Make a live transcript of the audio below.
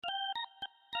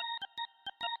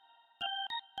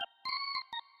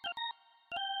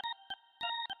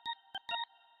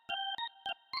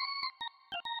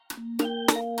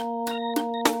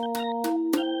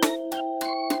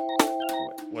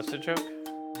What's the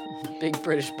joke? Big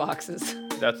British boxes.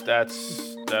 That's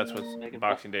what Making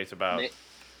Boxing Day's about.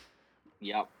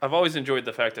 Yep. I've always enjoyed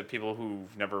the fact that people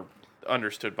who've never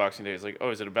understood Boxing Day is like, oh,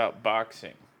 is it about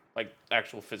boxing? Like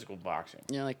actual physical boxing.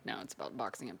 You're like, no, it's about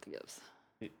boxing up the gifts.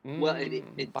 Well,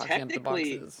 it Boxing up the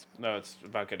technically boxes. No, it's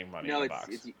about getting money no, in a it's, box.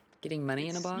 it's Getting money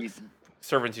in a box?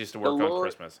 Servants used to work on Lord-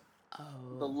 Christmas.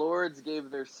 the lords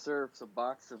gave their serfs a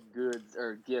box of goods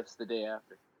or gifts the day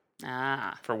after.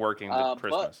 Ah. For working the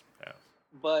Christmas. Yeah.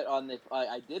 But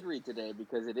I did read today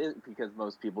because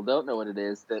most people don't know what it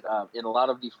is that in a lot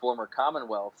of the former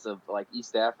Commonwealths of like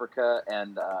East Africa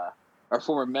and or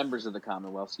former members of the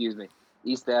Commonwealth,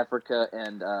 East Africa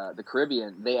and the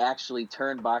Caribbean, they actually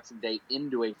turned Boxing Day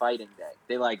into a fighting day.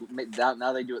 They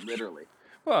now they do it literally.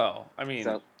 Well, I mean,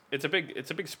 So- it's a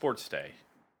big sports day.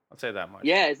 I'll say that much.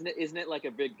 Yeah, isn't it like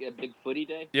a big footy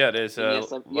day? Yeah, it is.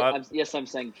 Yes, I'm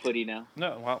saying footy now.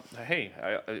 No, well, hey,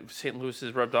 St. Louis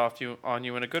has rubbed off on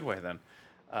you in a good way then.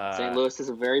 St. Louis is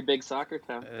a very big soccer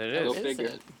town. It is. Go Is figure.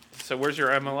 it? So where's your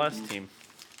MLS team?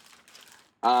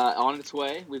 On its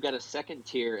way. We've got a second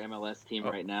tier MLS team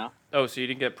right now. Oh, so you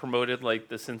didn't get promoted like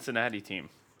the Cincinnati team.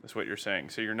 That's what you're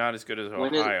saying. So you're not as good as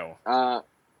Ohio.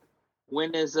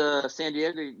 When is San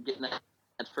Diego getting that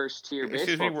first tier baseball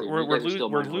Excuse me, team? we're You guys are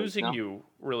still we're minor leagues, losing no? you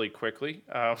really quickly.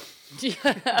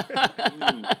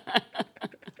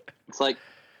 It's like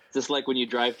just like when you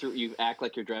drive through, you act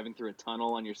like you're driving through a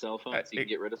tunnel on your cell phone, so you can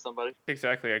get rid of somebody.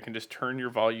 Exactly. I can just turn your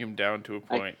volume down to a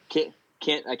point. I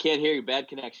can't hear you. Bad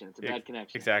connection. It's a bad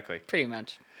connection. Exactly. Pretty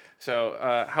much. So,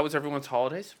 how was everyone's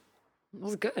holidays? It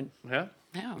was good. Yeah.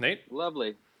 Yeah. Nate,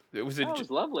 Lovely. was It was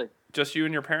lovely. just you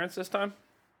and your parents this time?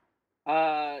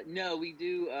 No, we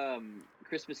do.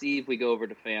 Christmas Eve, we go over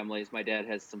to families. My dad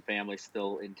has some family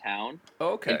still in town.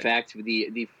 Okay. In fact,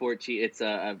 it's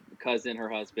a cousin, her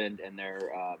husband, and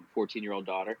their 14-year-old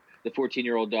daughter. The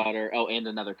 14-year-old daughter, and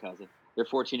another cousin. Their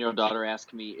 14-year-old daughter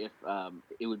asked me if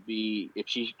it would be if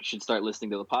she should start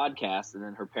listening to the podcast, and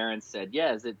then her parents said,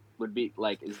 "Yes, it would be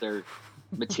like, is there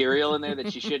material in there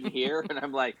that she shouldn't hear?" And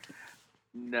I'm like,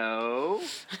 "No."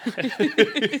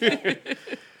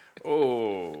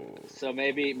 Oh. So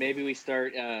maybe we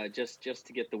start just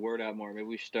to get the word out more. Maybe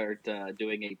we start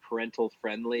doing a parental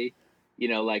friendly,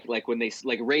 like when they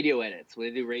like radio edits.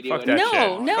 When they do radio Fuck edits. that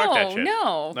shit. No, Fuck that no, shit.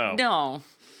 no, No. no,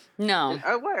 no.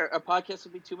 A podcast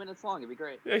would be 2 minutes long. It'd be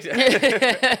great.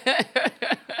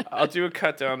 I'll do a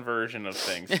cut down version of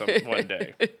things one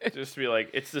day. Just to be like,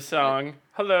 it's the song,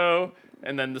 hello,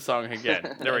 and then the song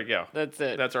again. There we go. That's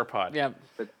it. That's our pod. Yep.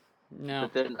 But- No.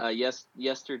 But then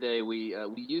yesterday we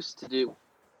used to do.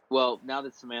 Well, now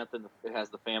that Samantha has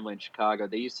the family in Chicago,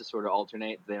 they used to sort of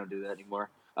alternate. They don't do that anymore.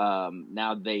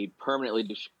 Now they permanently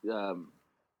do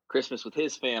Christmas with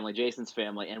his family, Jason's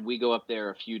family, and we go up there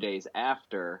a few days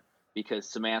after because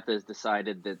Samantha has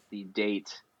decided that the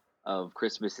date of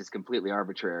Christmas is completely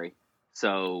arbitrary.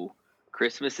 So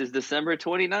Christmas is December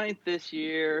 29th this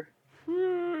year.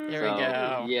 There we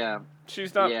go. Yeah.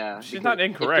 She's not. Yeah, she's because not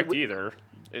incorrect if it- either.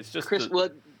 It's just.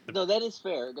 No, that is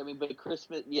fair. I mean, but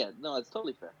Christmas, it's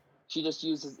totally fair. She just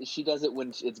she does it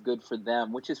when it's good for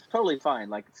them, which is totally fine.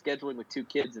 Like scheduling with 2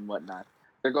 kids and whatnot.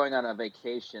 They're going on a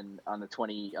vacation on the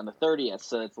 30th,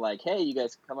 so it's like, hey, you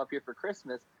guys come up here for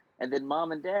Christmas, and then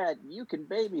Mom and Dad, you can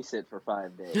babysit for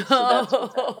 5 days. So that's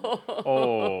what's happening.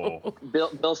 Oh,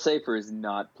 Bill Safer is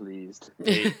not pleased.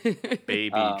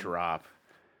 baby drop.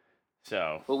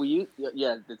 So. But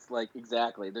it's like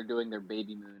exactly. They're doing their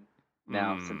baby moon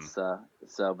now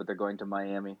but they're going to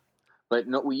Miami. But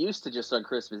no, we used to just on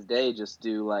Christmas Day just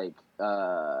do like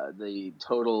the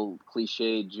total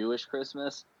cliche Jewish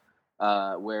Christmas,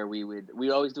 where we'd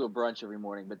always do a brunch every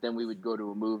morning, but then we would go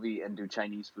to a movie and do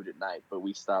Chinese food at night. But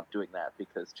we stopped doing that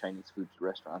because Chinese food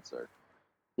restaurants are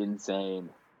insane.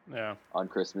 Yeah. On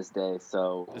Christmas Day,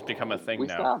 so It's become a thing we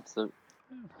now. stopped. So.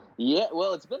 Yeah,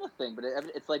 well, it's been a thing, but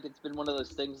it's like it's been one of those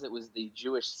things that was the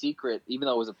Jewish secret, even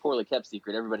though it was a poorly kept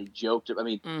secret. Everybody joked. I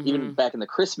mean, even back in the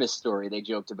Christmas Story, they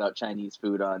joked about Chinese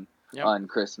food on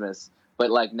Christmas.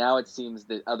 But like now, it seems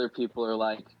that other people are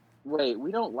like, "Wait,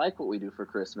 we don't like what we do for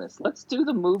Christmas. Let's do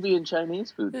the movie and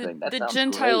Chinese food thing." That The sounds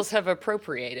Gentiles great. have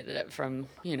appropriated it from,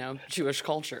 Jewish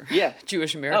culture. Yeah.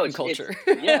 Jewish American culture.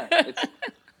 It's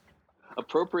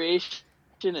appropriation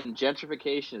and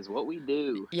gentrification is what we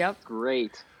do. Yep.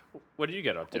 Great. What do you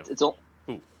get up to? It's all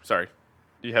Ooh, sorry.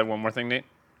 You had one more thing, Nate?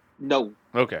 no.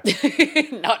 Okay.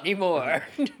 Not anymore.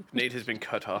 Nate has been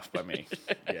cut off by me.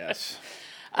 Yes.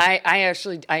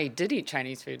 I did eat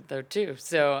Chinese food though too.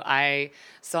 So I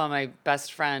saw my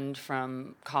best friend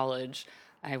from college.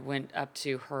 I went up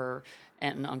to her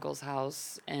aunt and uncle's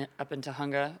house and up in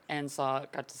Tahunga and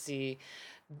got to see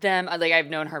them, like I've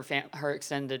known her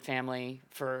extended family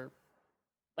for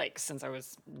like since I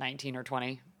was 19 or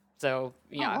 20. So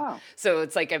yeah, wow. so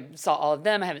it's like I saw all of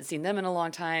them. I haven't seen them in a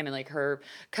long time, and like her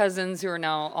cousins who are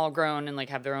now all grown and like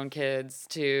have their own kids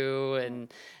too,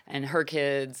 and her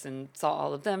kids, and saw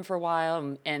all of them for a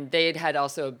while. And they'd had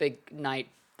also a big night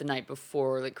the night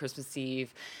before, like Christmas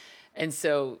Eve, and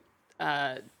so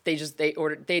they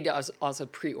also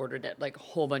pre-ordered it, like a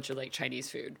whole bunch of like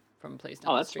Chinese food from a place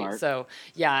down Oh, the that's street. smart. So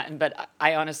yeah, but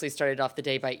I honestly started off the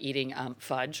day by eating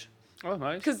fudge. Oh,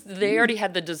 nice. Because they already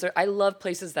had the dessert. I love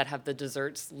places that have the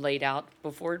desserts laid out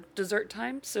before dessert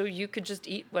time, so you could just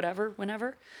eat whatever,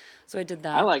 whenever. So I did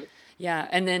that. I like it. Yeah,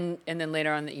 and then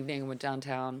later on in the evening, I went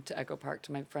downtown to Echo Park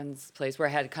to my friend's place where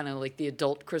I had kind of like the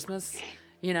adult Christmas,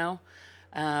 where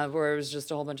it was just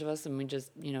a whole bunch of us, and we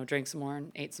just drank some more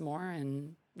and ate some more,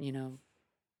 and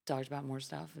talked about more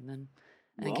stuff, and then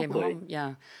came Lovely. home.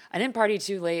 Yeah, I didn't party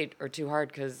too late or too hard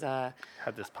because. Had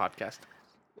this podcast.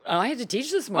 Oh, I had to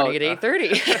teach this morning at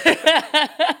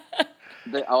 8:30.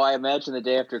 I imagine the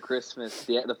day after Christmas,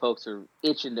 the folks are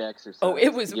itching to exercise. Oh,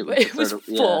 it was Get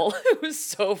full. sort of- It was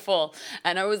so full,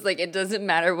 and I was like, it doesn't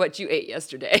matter what you ate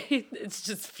yesterday. It's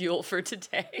just fuel for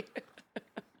today.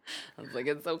 I was like,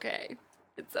 it's okay.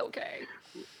 It's okay.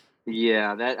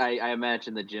 Yeah, that I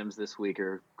imagine the gyms this week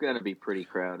are gonna be pretty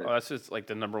crowded. Well, that's just like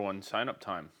the number one sign-up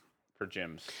time for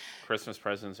gyms. Christmas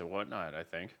presents and whatnot, I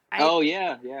think. Oh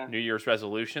yeah. New Year's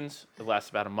resolutions, it lasts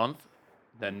about a month.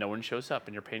 Then no one shows up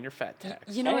and you're paying your fat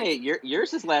tax. You know, Hey,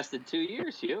 yours has lasted 2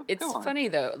 years, Hugh. it's Come on. funny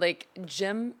though. Like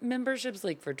gym memberships,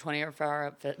 like for 24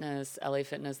 Hour Fitness, LA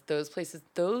Fitness, those places,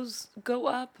 those go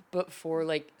up. But for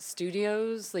like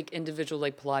studios, like individual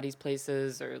like Pilates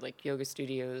places or like yoga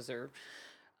studios or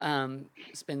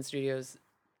spin studios,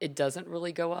 it doesn't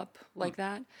really go up like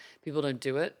that. People don't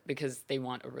do it because they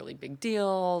want a really big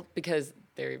deal, because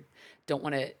they don't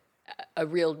want a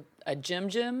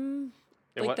gym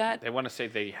like that. They want to say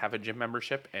they have a gym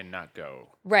membership and not go.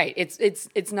 Right.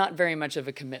 It's not very much of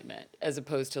a commitment as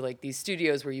opposed to like these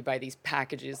studios where you buy these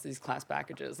packages, these class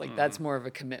packages. Like that's more of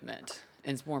a commitment,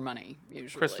 and it's more money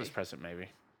usually. Christmas present, maybe.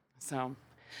 So,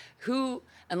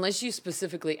 unless you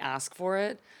specifically ask for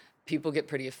it, people get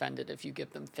pretty offended if you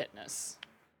give them fitness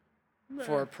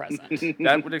for a present.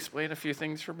 That would explain a few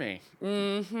things for me.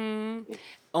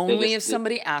 Only if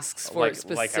somebody asks for it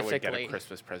specifically. Like I would get a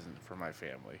Christmas present for my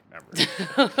family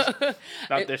members.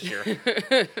 Not this year.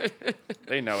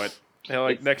 They know it. They're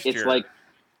like, next year. It's like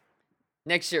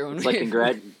Next year when It's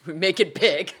like we make it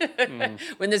big.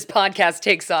 When this podcast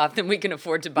takes off, then we can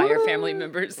afford to buy our family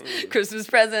members Christmas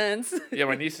presents. Yeah,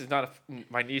 my niece is not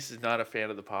a fan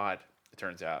of the pod. It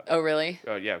turns out. Oh, really?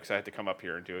 Oh yeah, because I had to come up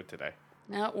here and do it today.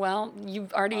 No, well,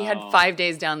 you've already had 5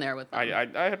 days down there with them.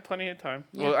 I had plenty of time.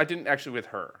 Yeah. Well, I didn't actually with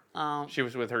her. Oh. She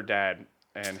was with her dad,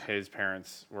 and his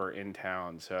parents were in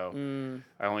town, so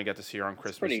I only got to see her on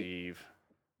Christmas pretty- Eve,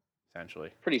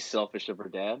 essentially. pretty selfish of her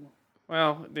dad.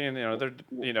 Well,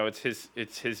 it's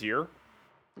his year.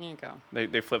 There you go.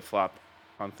 They flip flop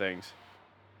on things,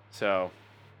 so.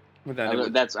 But then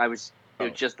It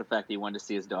was just the fact that he wanted to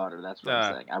see his daughter. That's what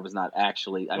I'm saying. I was not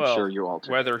actually. I'm well, sure you're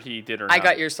altered. whether he did or not. I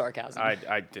got your sarcasm.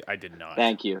 I did not.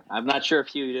 Thank you. I'm not sure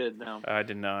if you did. No. I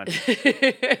did not.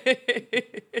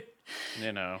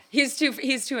 You know. He's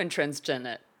too entrenched in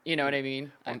it. You know what I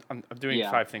mean? I'm doing Yeah.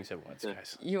 5 things at once,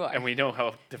 guys. You are. And we know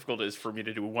how difficult it is for me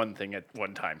to do one thing at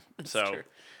one time. So,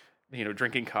 true.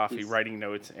 Drinking coffee, writing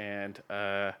notes, and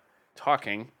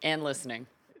talking. And listening.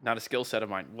 Not a skill set of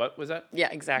mine. What was that? Yeah,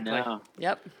 exactly. No.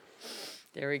 Yep.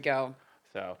 There we go.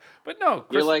 So, but no.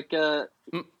 You're like. Go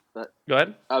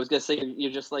ahead. I was gonna say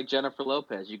you're just like Jennifer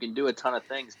Lopez. You can do a ton of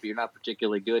things, but you're not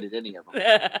particularly good at any of them.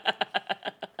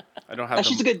 I don't have.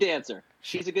 She's a good dancer.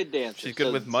 She's a good dancer. She's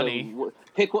good with money.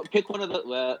 Pick one of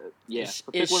the.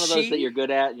 Pick Is one of those she? that you're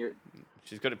good at. And you're.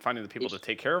 She's good at finding the people to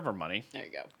take care of her money. There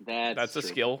you go. That's a true.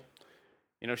 skill.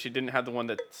 She didn't have the one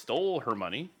that stole her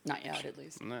money. Not yet, at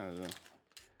least. No.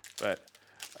 But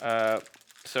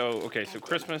so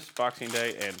Christmas, Boxing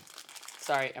Day, and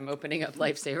Sorry, I'm opening up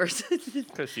Lifesavers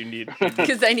because you need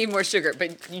because I need more sugar.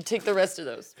 But you take the rest of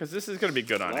those. because this is going to be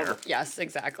good on air. Yes,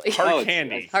 exactly. Hard it's-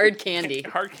 candy. Hard candy.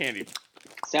 Hard candy.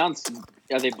 Sounds.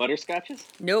 Are they butterscotches?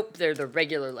 Nope, they're the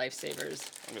regular Lifesavers.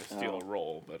 I'm going to steal a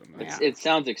roll, but I'm not. Yeah. It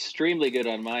sounds extremely good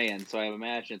on my end, so I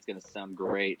imagine it's going to sound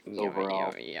great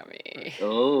overall. Yummy.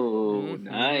 Oh,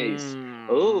 nice. Mm.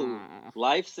 Oh,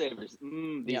 lifesavers.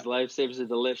 These Yep. lifesavers are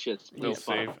delicious. They'll Please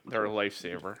save. follow. They're a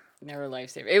lifesaver. They're a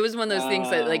lifesaver. It was one of those things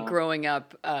that, like, Ah. growing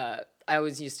up, I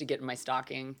always used to get in my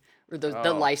stocking. Or the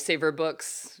Oh. lifesaver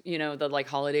books, the like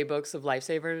holiday books of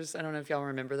lifesavers. I don't know if y'all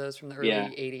remember those from the early Yeah.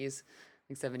 80s,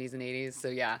 like 70s and 80s. So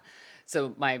yeah.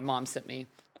 So my mom sent me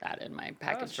that in my Oh,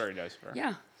 package. that's very nice of her.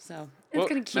 Yeah, so it's Well,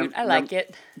 kind of cute. I mem- like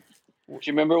it. Do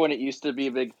you remember when it used to be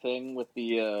a big thing with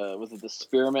the was it the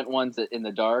spearmint ones that in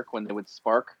the dark when they would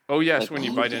spark? Oh yes, Like- when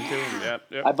you bite into them. Yep.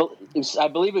 Yep. I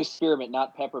believe it was spearmint,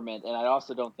 not peppermint, and I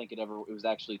also don't think it was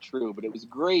actually true. But it was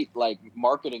great, like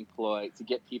marketing ploy to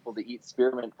get people to eat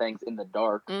spearmint things in the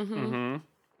dark. Mm-hmm.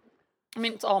 I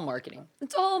mean, it's all marketing.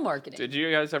 It's all marketing. Did you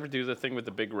guys ever do the thing with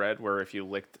the big red where if you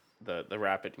licked the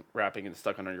wrapping and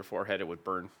stuck it on your forehead, it would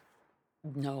burn?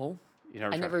 No, You never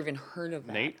I tried never even heard of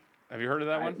that. Nate, have you heard of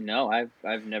that one? No,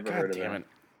 I've never God heard of damn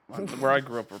that. it. Where I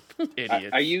grew up were idiots.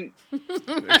 Are you?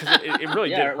 Because it really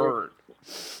Yeah, did hurt.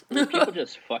 Were people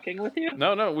just fucking with you?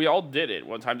 No, we all did it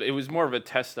one time. It was more of a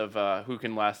test of who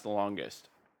can last the longest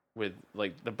with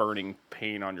like the burning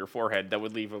pain on your forehead that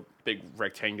would leave a big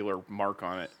rectangular mark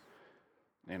on it.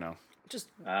 You know. Just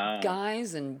Ah.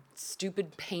 guys and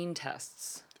stupid pain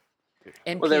tests.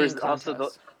 And Well, there peeing was also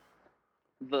contests.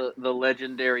 the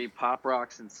legendary Pop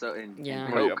Rocks and Yeah.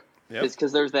 and Oh, Coke. Yep. It's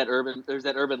because there's that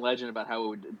urban legend about how it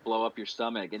would blow up your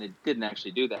stomach, and it didn't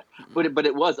actually do that. But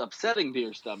it was upsetting to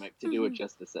your stomach to do it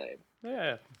just the same.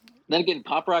 Yeah. Then again,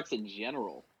 Pop Rocks in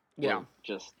general, Yeah. were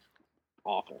just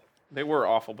awful. They were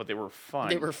awful, but they were fun.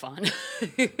 They were fun.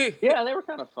 Yeah, they were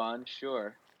kind of fun,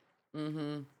 sure.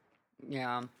 Mm-hmm.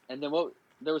 Yeah. And then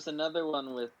there was another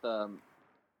one with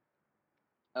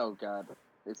oh god,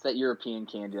 it's that European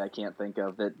candy I can't think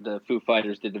of that the Foo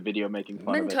Fighters did the video making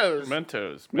fun of it. Mentos.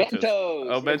 Mentos. Mentos. Oh,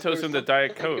 Yes, Mentos there's in the something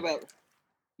Diet to think Coke. about.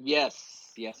 Yes.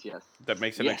 That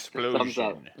makes an Yes, thumbs up.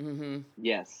 explosion. Mm-hmm.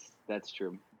 Yes, that's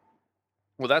true.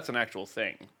 Well, that's an actual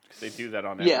thing. 'Cause they do that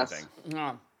on Yes. everything.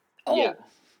 Yeah. Oh, Yeah.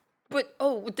 but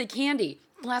with the candy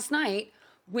last night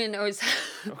when I was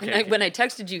Okay. when I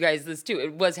texted you guys this too,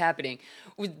 it was happening.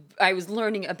 I was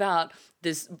learning about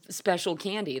this special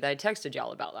candy that I texted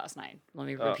y'all about last night. Let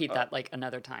me repeat that like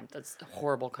another time. That's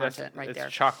horrible content right it's there.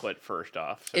 chocolate first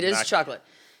off. So It is not- chocolate.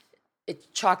 It's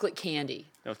chocolate candy.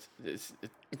 No, it's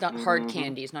It's not hard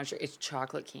candy. It's not sure. It's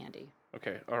chocolate candy.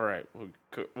 okay. All right.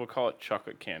 We'll call it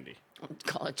chocolate candy,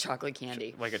 Call it chocolate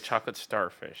candy. like a chocolate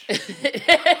starfish.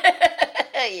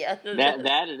 Yeah.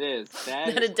 That it is. That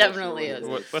it definitely is.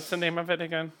 What's the name of it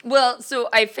again? Well, so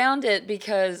I found it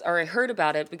or I heard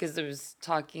about it because I was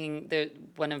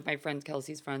one of my friends,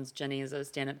 Kelsey's friends, Jenny, is a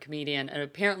stand-up comedian, and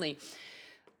apparently,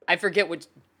 I forget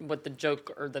what the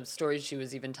joke or the story she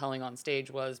was even telling on stage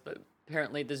was, but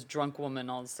apparently this drunk woman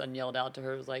all of a sudden yelled out to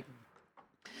her, was like,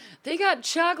 "They got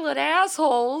chocolate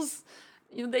assholes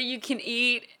that you can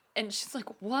eat," and she's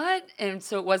like, "What?" And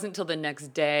so it wasn't until the next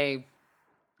day,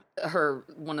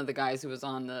 one of the guys who was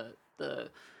on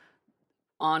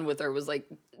on with her was like,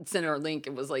 sent her a link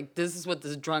and was like, "This is what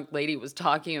this drunk lady was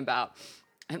talking about,"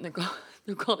 and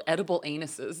they're called edible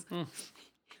anuses.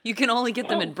 You can only get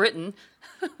them in Britain.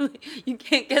 You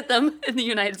can't get them in the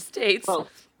United States. Well,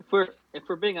 if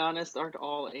we're being honest, aren't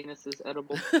all anuses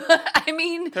edible? I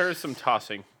mean, There is some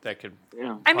tossing that could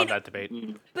Yeah. I on mean, that debate.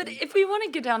 but if we want to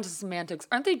get down to semantics,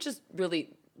 aren't they just really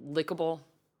lickable?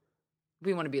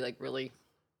 We want to be like really,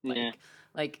 Yeah.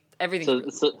 like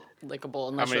everything's So lickable How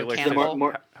unless many you're a licks?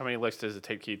 cannibal. How many licks does it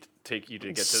take you to get to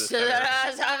the Stop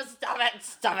center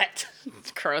Stop it.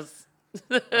 It's gross.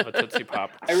 of a Tootsie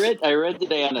Pop? I read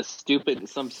today on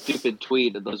some stupid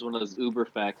tweet that was one of those Uber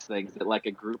facts things that like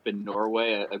a group in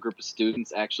Norway, a group of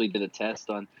students actually did a test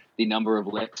on the number of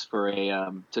licks for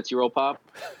a Tootsie Roll Pop,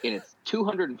 and it's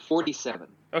 247.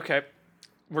 Okay,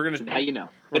 we're So now you know.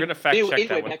 We're gonna fact check anyway,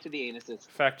 that one. back to the anuses.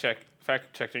 fact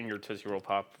checking your Tootsie Roll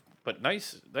Pop, but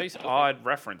nice odd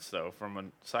reference though from a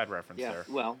side reference Yeah. there.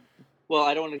 Well,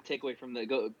 I don't want to take away from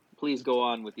please go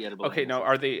on with the edible. Okay, anus. now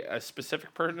are they a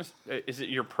specific person? Is it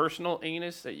your personal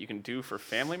anus that you can do for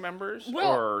family members,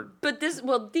 Well, or but these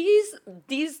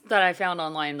that I found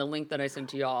online, the link that I sent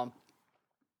to y'all,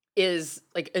 is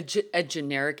like a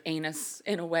generic anus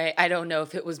in a way. I don't know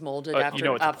if it was molded after you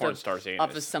know it's a off porn of, star's anus?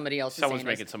 off of somebody else's Someone's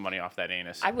anus. making some money off that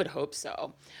anus. I would hope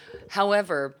so.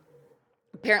 However,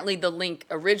 apparently the link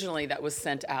originally that was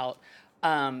sent out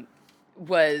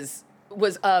was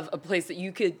of a place that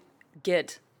you could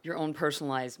get your own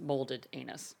personalized molded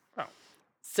anus. Oh.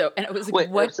 So, and it was like, Wait,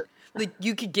 what? so- Like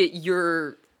you could get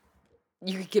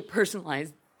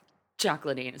personalized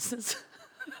chocolate anuses.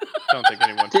 I don't think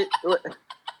anyone.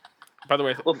 By the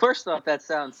way, Well, first off, that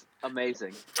sounds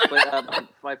amazing. But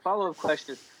my follow-up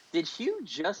question is, did you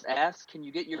just ask, can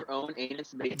you get your own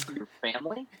anus made for your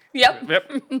family? Yep.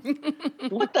 yep.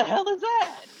 What the hell is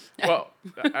that? Well,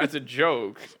 as a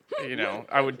joke,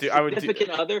 I would do.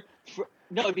 Significant other?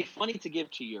 No, it'd be funny to give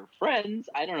to your friends.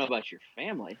 I don't know about your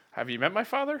family. Have you met my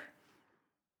father?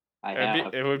 I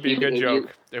have. It would be a good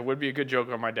joke. It would be a good joke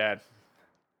on my dad.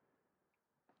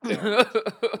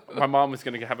 My mom was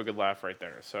gonna have a good laugh right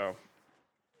there, so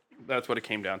that's what it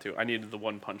came down to. I needed the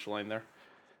one punchline there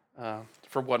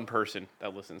for one person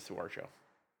that listens to our show.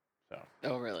 So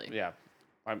Oh, really? yeah,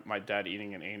 my dad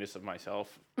eating an anus of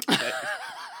myself.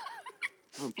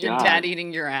 Oh, Your God. dad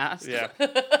eating your ass? Yeah,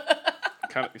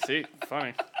 kind of. See,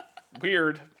 funny,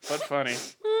 weird, but funny.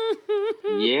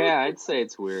 Yeah, I'd say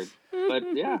it's weird, but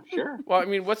yeah, sure. Well, I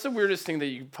mean, what's the weirdest thing that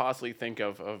you could possibly think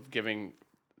of giving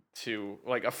to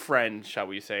like a friend, shall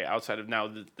we say, outside of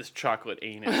now this chocolate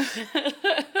anus?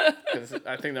 Because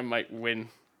I think that might win.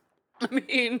 I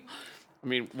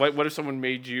mean, What if someone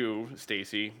made you,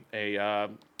 Stacy, a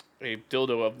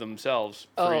dildo of themselves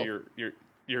for Oh.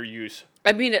 your use?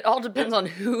 it all depends on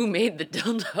who made the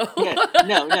dildo.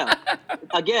 Yeah, no.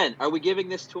 Again, are we giving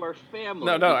this to our family?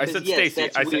 No, I Because, said yes,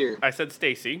 Stacy. that's weird. I said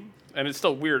Stacy, and it's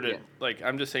still weird. Yeah. Like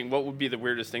I'm just saying, what would be the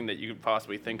weirdest thing that you could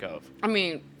possibly think of I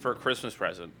mean, for a Christmas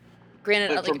present?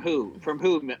 granted, But from who? From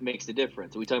who makes the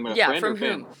difference? Are we talking about a yeah, friend from or whom?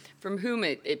 family? From whom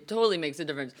it totally makes a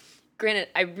difference. Granted,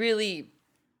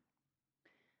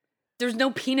 there's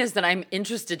no penis that I'm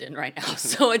interested in right now,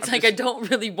 so it's I'm like just- I don't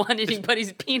really want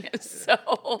anybody's penis. So,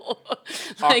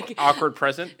 Awkward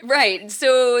present. right?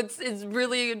 So it's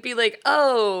really it'd be like,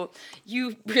 oh,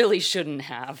 you really shouldn't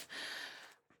have.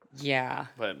 Yeah,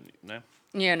 But no,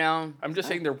 you know. I'm just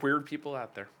saying there are weird people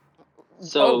out there.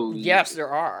 So Oh, yes, there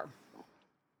are.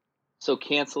 So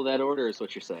cancel that order is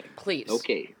what you're saying. Please.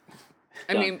 Okay.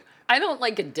 I done. mean, I don't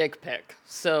like a dick pic,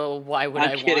 so why would I'm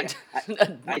I kidding.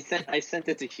 want? I sent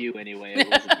it to Hugh anyway. It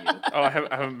wasn't you. Oh, I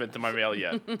haven't been to my mail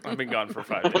yet. I've been gone for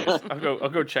 5 days. I'll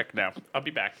go check now. I'll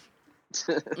be back.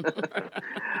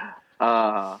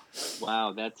 Wow,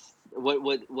 that's what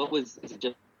was is it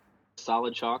just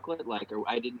solid chocolate like or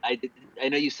I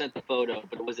know you sent the photo,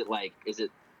 but was it like is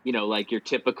it like your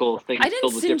typical thing I filled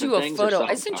didn't with send different you a things, or photo. I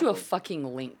solid sent you a chocolate?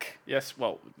 fucking link. Yes,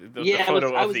 well, the Yeah,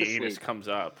 photo I of was the anus asleep. comes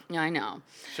up. Yeah, I know.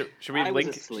 Should we I was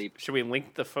link? asleep. Should we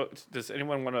link the photo? Does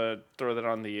anyone want to throw that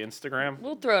on the Instagram?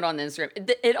 We'll throw it on the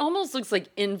Instagram. It almost looks like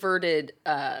inverted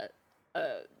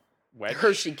Wedge?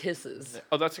 Hershey Kisses.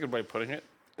 Oh, that's a good way of putting it.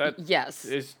 That Yes,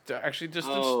 is actually just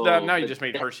Oh, now you but just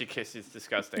made that- Hershey Kisses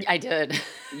disgusting. I did.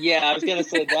 Yeah, I was gonna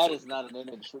say that is not an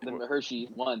image the Hershey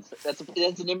ones. That's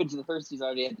an image the Hershey's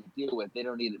already had to deal with. They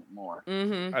don't need it more.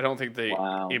 Mm-hmm. I don't think the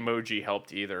Wow. emoji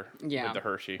helped either Yeah. with the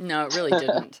Hershey. No, it really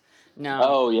didn't. No.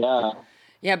 Oh yeah.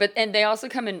 Yeah, and they also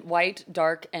come in white,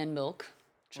 dark, and milk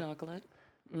chocolate.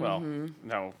 Well,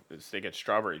 no, they get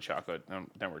strawberry chocolate.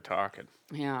 Then we're talking.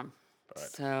 Yeah. But-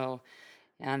 So,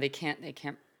 yeah, they can't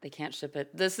ship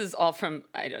it. This is all from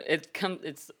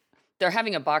they're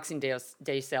having a Boxing Day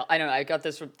sale. I don't know. I got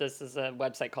this this is a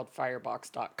website called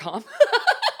firebox.com.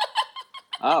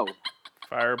 Oh.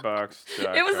 Firebox.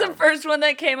 It was the first one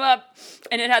that came up,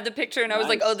 and it had the picture, and I was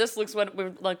like, Nice. "Oh, this looks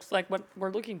like what we're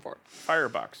looking for."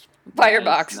 Firebox.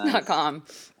 Firebox.com.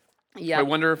 Yeah. I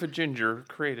wonder if a ginger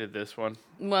created this one.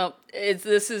 Well,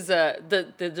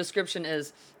 the description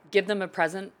is give them a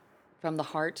present from the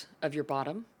heart of your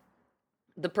bottom,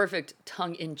 the perfect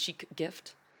tongue-in-cheek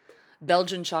gift,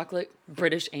 Belgian chocolate,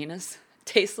 British anus,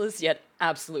 tasteless yet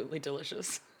absolutely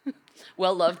delicious,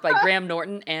 well loved by Graham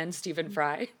Norton and Stephen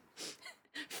Fry,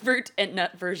 fruit and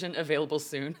nut version available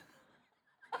soon.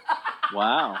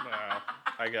 Wow. Wow.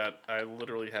 I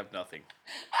literally have nothing.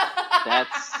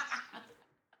 That's.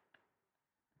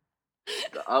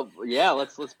 Yeah,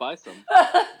 let's buy some.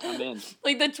 I'm in.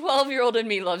 Like the 12-year-old in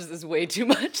me loves this way too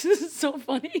much. This is so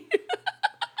funny.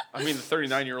 I mean, the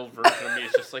 39-year-old version of me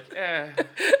is just like, eh.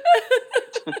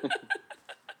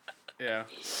 Yeah.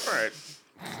 All right.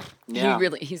 Yeah.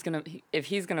 If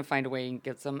he's gonna find a way and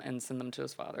get some and send them to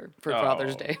his father for Oh.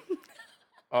 Father's Day.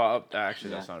 Oh,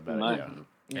 actually, that's not a bad Might. idea.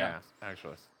 Yeah. Yeah,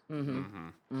 actually.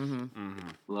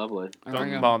 Lovely. There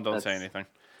we go. Mom, don't say That's- anything.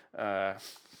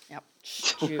 Yep.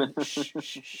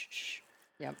 Shh.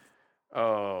 Yep.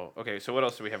 Oh, okay. So what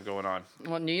else do we have going on?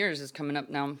 Well, New Year's is coming up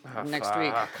now Ah, next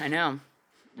week. fuck. I know,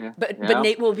 Yeah. but Yeah.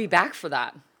 Nate will be back for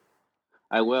that.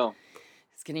 I will.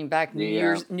 He's getting back New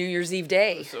Yeah. Year's Eve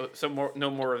day. So no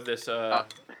more of this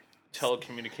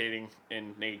telecommunicating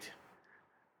in Nate.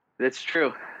 That's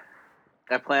true.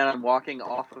 I plan on walking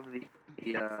off of the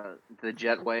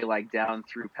jetway, like down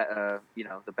through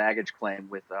the baggage claim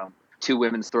with two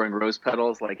women throwing rose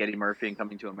petals, like Eddie Murphy in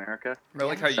Coming to America. I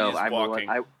like how you So use I will. walking.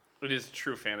 It is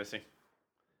true fantasy.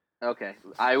 Okay,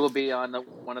 I will be on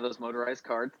one of those motorized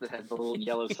carts that has the little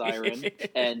yellow siren,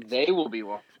 and they will be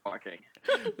walking.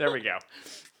 There we go.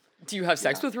 Do you have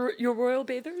sex with your royal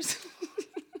bathers?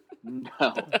 No.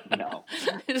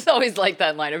 I just always like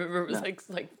that line. I remember it was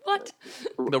like what?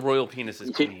 The royal penis is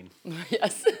clean.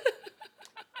 Yes.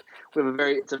 We have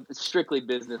it's a strictly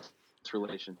business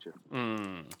relationship.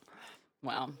 Mm.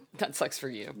 Wow, that sucks for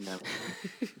you. No.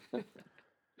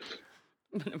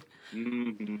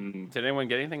 Mm-hmm. Did anyone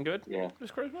get anything good Yeah.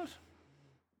 this Christmas?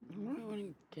 I don't want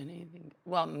to get anything.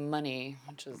 Well, money,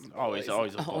 which is Always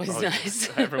nice.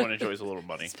 Everyone enjoys a little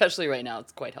money. Especially right now,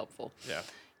 it's quite helpful. Yeah.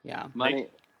 Yeah. Money.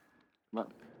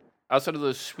 Outside of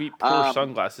those sweet poor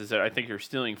sunglasses that I think you're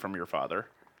stealing from your father.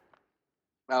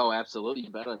 Oh, absolutely! You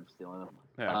bet I'm stealing them.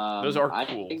 Yeah, those are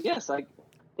cool.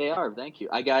 They are. Thank you.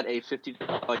 I got a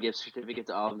 $50 gift certificate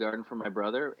to Olive Garden for my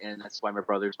brother, and that's why my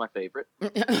brother's my favorite.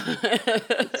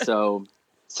 so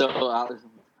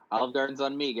Olive Garden's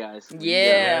on me, guys.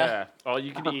 Yeah. All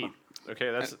you can eat.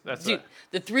 Okay, that's Dude,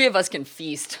 the three of us can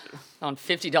feast on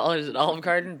 $50 at Olive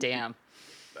Garden. Damn.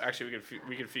 Actually,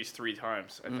 we could feast 3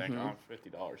 times. I think on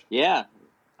 $50. Yeah.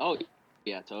 Oh,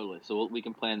 yeah, totally. So we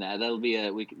can plan that. That'll be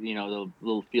a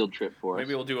little field trip for us.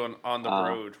 Maybe we'll do on the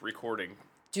road recording.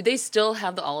 Do they still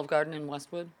have the Olive Garden in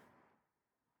Westwood?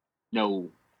 No.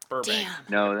 Burbank. Damn.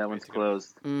 No, that one's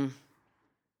closed.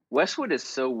 Westwood is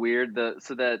so weird.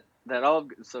 That Olive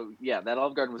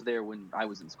Garden was there when I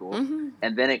was in school,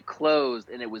 and then it closed,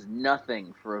 and it was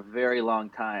nothing for a very long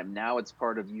time. Now it's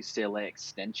part of UCLA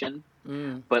Extension,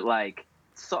 but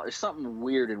there's something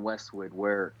weird in Westwood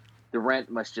where the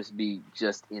rent must just be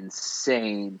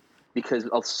insane because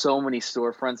so many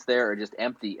storefronts there are just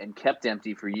empty and kept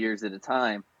empty for years at a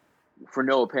time for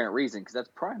no apparent reason because that's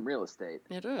prime real estate.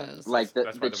 It is. That's why the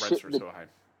rents are so high.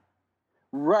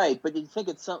 Right, but you think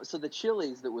it's so the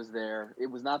Chili's that was there, it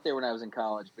was not there when I was in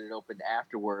college, but it opened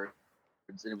afterwards,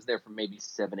 and it was there for maybe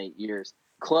 7-8 years.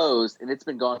 Closed, and it's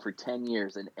been gone for 10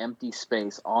 years, an empty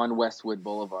space on Westwood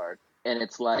Boulevard. And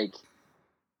it's like,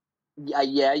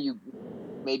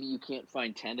 maybe you can't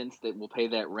find tenants that will pay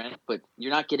that rent, but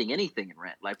you're not getting anything in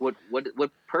rent. Like, what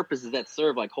purpose does that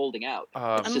serve, like, holding out?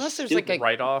 Unless there's like a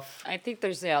write-off. I think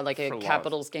there's like a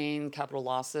capital gain, capital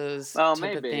losses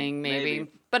type of thing, maybe.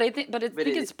 But I think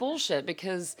it's bullshit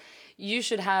because you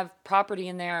should have property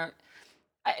in there.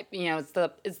 It's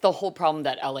the whole problem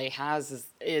that LA has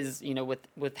is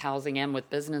with housing and with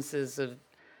businesses of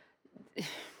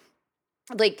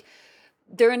like.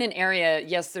 They're in an area,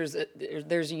 yes, there's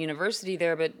a university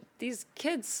there, but these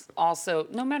kids also,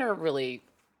 no matter really,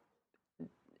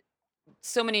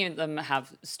 so many of them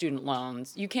have student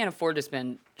loans. You can't afford to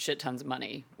spend shit tons of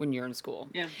money when you're in school.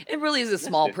 Yeah. It really is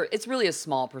it's really a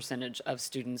small percentage of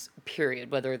students, period,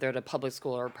 whether they're at a public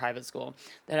school or a private school,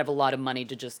 that have a lot of money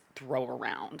to just throw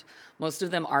around. Most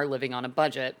of them are living on a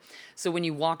budget. So when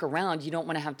you walk around, you don't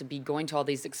want to have to be going to all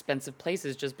these expensive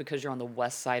places just because you're on the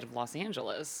west side of Los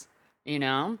Angeles.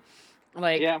 And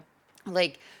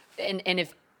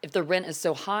if the rent is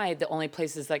so high, the only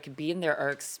places that could be in there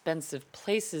are expensive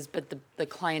places, but the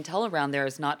clientele around there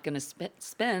is not going to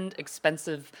spend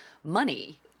expensive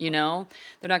money, They're not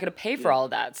going to pay for all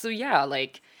of that. So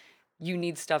you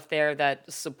need stuff there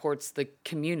that supports the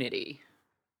community.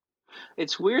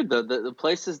 It's weird though. The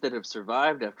places that have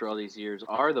survived after all these years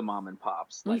are the mom and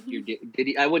pops. Like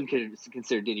Diddy, I wouldn't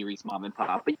consider Diddy Reese mom and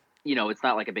pop, but it's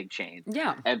not like a big chain.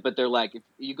 Yeah. But they're like, if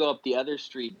you go up the other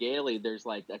street daily, there's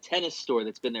like a tennis store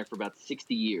that's been there for about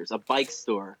 60 years, a bike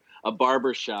store, a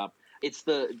barber shop. It's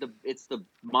the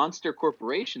monster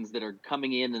corporations that are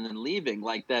coming in and then leaving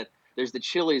like that. There's the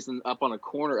Chili's, and up on a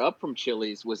corner up from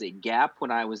Chili's was a Gap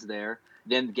when I was there.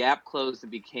 Then Gap closed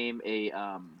and became a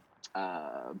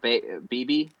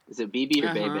BB. Is it BB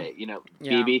or Bebe?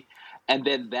 BB. And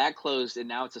then that closed, and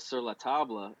now it's a Sur La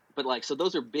Table. But so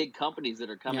those are big companies that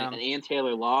are coming. And Ann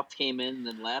Taylor Loft came in and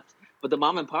then left. But the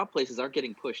mom and pop places aren't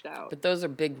getting pushed out. But those are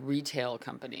big retail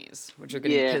companies, which are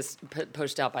getting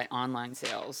pushed out by online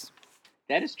sales.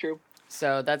 That is true.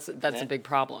 So that's a big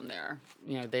problem there.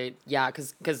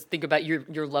 Because think about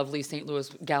your lovely St. Louis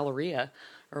Galleria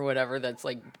or whatever that's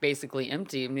like basically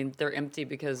empty. I mean, they're empty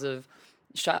because of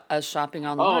us shopping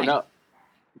online. Oh no.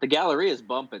 The Galleria is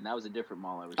bumping. That was a different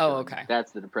mall I was showing. Okay.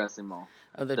 That's the depressing mall.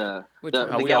 Oh,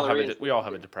 we all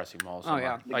have a depressing mall somewhere.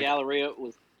 Oh, yeah. The Galleria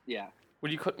was,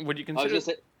 Would you consider?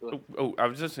 I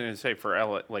was just going to say for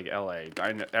LA,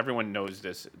 everyone knows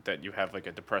this, that you have like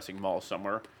a depressing mall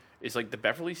somewhere. Is like the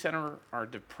Beverly Center our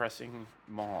depressing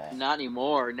mall? Not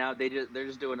anymore. Now they're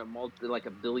just doing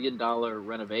 $1 billion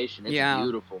renovation. It's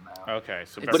beautiful now. Okay,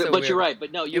 so but you're right.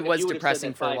 But no, it was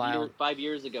depressing for a while. 5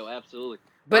 years ago, absolutely.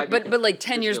 But like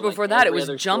 10 years before that, it was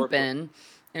jumping.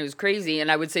 It was crazy,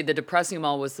 and I would say the depressing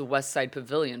mall was the West Side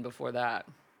Pavilion before that.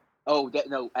 Oh,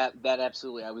 that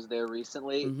absolutely. I was there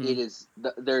recently. Mm-hmm. It is.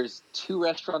 There's 2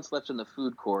 restaurants left in the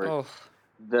food court. Oh.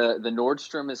 The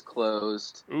Nordstrom is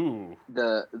closed. Ooh.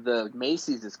 The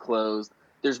Macy's is closed.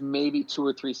 there's maybe 2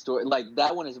 or 3 stores. Like,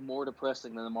 that one is more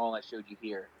depressing than the mall I showed you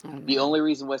here. Oh, the only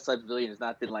reason Westside Pavilion has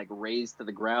not been, like, razed to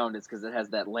the ground is because it has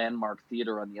that landmark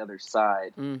theater on the other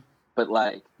side. But,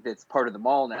 like, it's part of the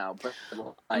mall now. But,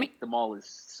 like, the mall is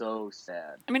so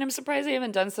sad. I mean, I'm surprised they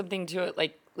haven't done something to it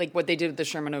like what they did with the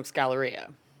Sherman Oaks Galleria.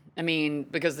 I mean,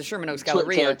 because the Sherman Oaks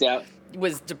Galleria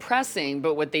was depressing,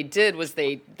 but what they did was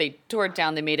they tore it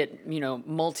down. They made it,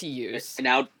 multi-use.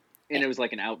 And it was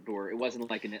like an outdoor. It wasn't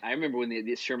like I remember when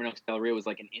the Sherman Oaks Galleria was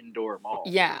like an indoor mall.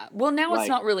 Yeah. Well, now it's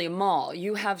not really a mall.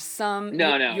 You have some.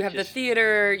 You have the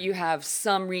theater. You have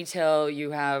some retail.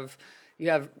 You have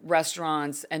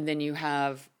restaurants, and then you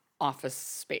have office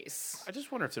space. I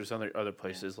just wonder if there's other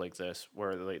places like this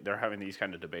where they're having these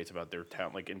kind of debates about their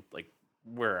town, like in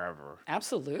wherever.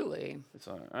 Absolutely. It's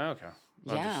okay.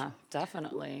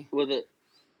 Definitely. Well,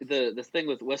 the thing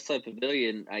with Westside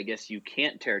Pavilion, I guess you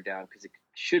can't tear down because it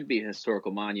should be a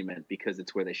historical monument because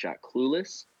it's where they shot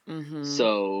Clueless. Mm-hmm.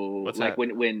 So, like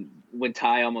when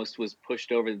Ty almost was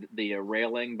pushed over the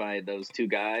railing by those 2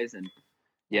 guys, and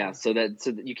so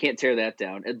you can't tear that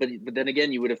down. But then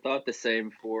again, you would have thought the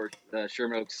same for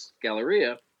Sherman Oaks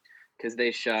Galleria because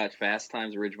they shot Fast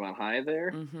Times at Ridgemont High there,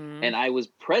 and I was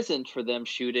present for them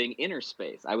shooting Inner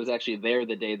Space. I was actually there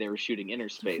the day they were shooting Inner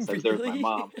Space. I was there with my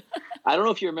mom. I don't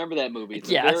know if you remember that movie. It's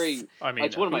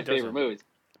it's one of my favorite movies.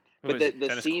 But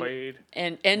the scene Quaid?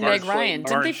 and Meg Ryan,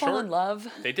 didn't they fall in love?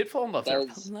 They did fall in love there.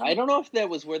 I don't know if that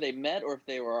was where they met or if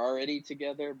they were already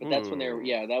together, but that's when they were.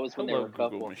 Yeah, that was when they were a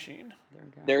couple. Machine.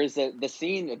 There's the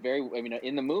scene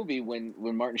in the movie when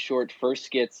Martin Short first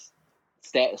gets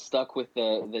stuck with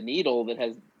the needle that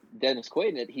has Dennis Quaid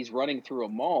in it. He's running through a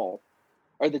mall,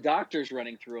 or the doctor's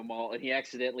running through a mall, and he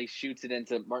accidentally shoots it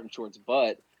into Martin Short's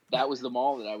butt. That was the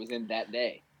mall that I was in that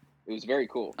day. It was very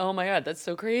cool. Oh my God, that's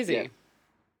so crazy.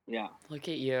 Yeah. Look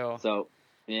at you. So,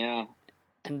 yeah.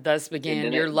 And thus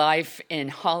began your life in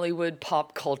Hollywood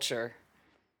pop culture.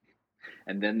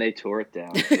 And then they tore it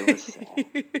down. It was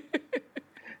sad.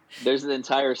 There's an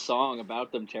entire song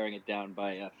about them tearing it down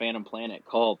by Phantom Planet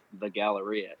called The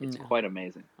Galleria. It's quite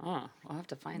amazing. Oh, I'll have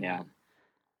to find that.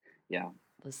 Yeah.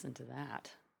 Listen to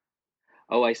that.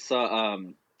 Oh, I saw,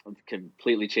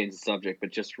 completely changed the subject,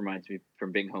 but just reminds me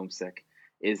from being homesick,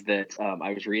 is that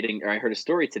I heard a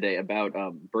story today about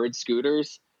bird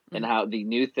scooters and how the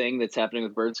new thing that's happening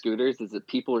with bird scooters is that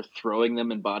people are throwing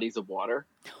them in bodies of water.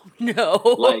 No.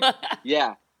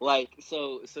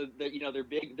 So they're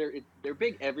big. They're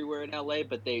big everywhere in LA,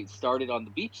 but they started on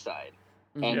the beach side,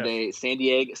 and San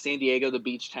Diego, the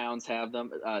beach towns have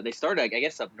them. They started, I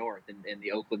guess, up north in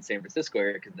the Oakland, San Francisco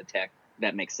area because of the tech.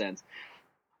 That makes sense.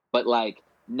 But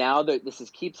now that this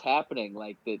keeps happening,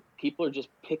 that people are just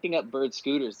picking up bird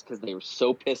scooters because they were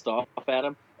so pissed off at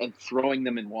them and throwing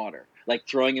them in water,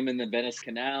 throwing them in the Venice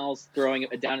canals, throwing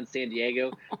them down in San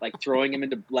Diego, throwing them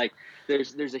into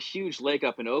there's a huge lake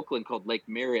up in Oakland called Lake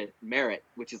Merritt,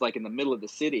 which is in the middle of the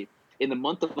city. In the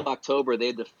month of October, they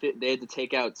had to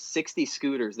take out 60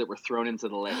 scooters that were thrown into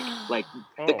the lake.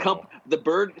 The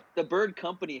bird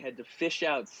company had to fish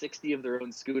out 60 of their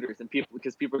own scooters, and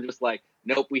because people are just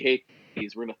nope, we hate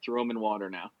these. We're gonna throw them in water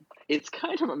now. It's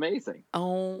kind of amazing.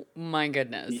 Oh my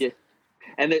goodness. Yeah,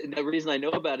 and the reason I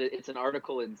know about it, it's an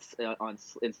article in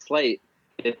Slate.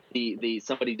 That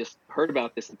somebody just heard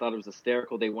about this and thought it was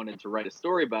hysterical. They wanted to write a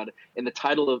story about it, and the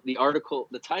title of the article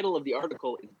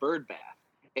is Bird Bath.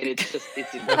 And it's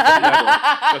incredible.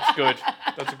 That's good.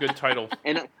 That's a good title.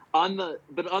 And on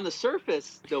the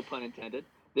surface, no pun intended,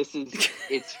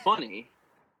 it's funny.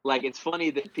 It's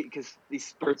funny that because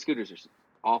these bird scooters are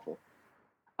awful.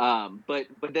 But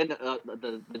then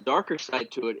the darker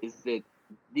side to it is that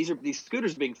these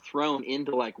scooters are being thrown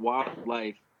into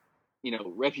wildlife,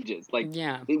 refuges.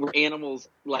 They were animals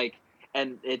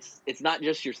and it's not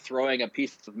just you're throwing a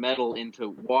piece of metal into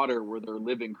water where they're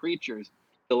living creatures.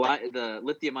 The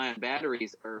lithium-ion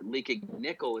batteries are leaking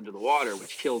nickel into the water,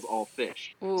 which kills all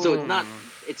fish. Ooh. So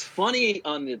it's funny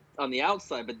on the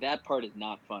outside, but that part is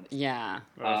not funny. Yeah.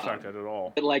 Not not that at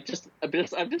all. But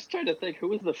I'm just trying to think who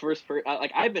was the first person.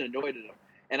 I've been annoyed at them,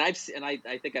 and I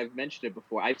think I've mentioned it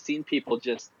before. I've seen people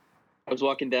I was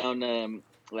walking down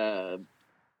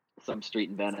some street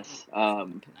in Venice,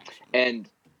 and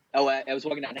I was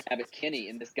walking down Abbot Kinney,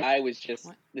 and this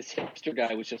hipster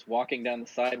guy was just walking down the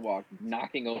sidewalk,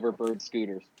 knocking over bird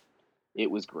scooters.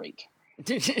 It was great.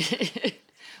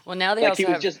 Well, now they also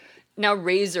have. Now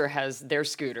Razor has their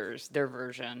scooters, their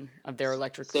version of their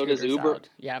electric scooters. So does Uber. Out.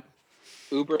 Yep.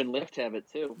 Uber and Lyft have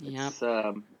it too. Yep.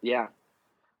 Yeah.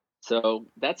 So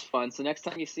that's fun. So next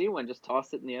time you see one, just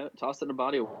toss it in a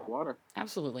body of water.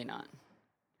 Absolutely not.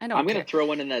 I'm going to throw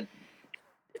one in that.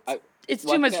 It's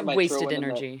too much wasted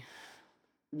energy.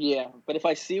 Yeah, but if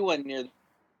I see one near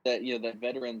that that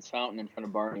Veterans Fountain in front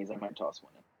of Barney's, I might toss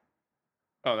one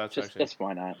in. Oh, that's actually just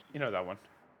why not? You know that one.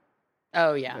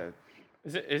 Oh yeah.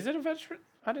 Is it a veteran?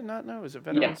 I did not know. Is it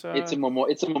veterans? Yeah, it's a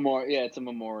memorial. It's a memorial. Yeah, it's a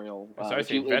memorial. So I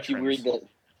say veterans. If you read the,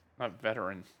 not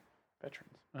veteran.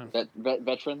 Veterans. Oh.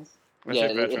 Veterans. I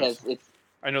say veterans. It's.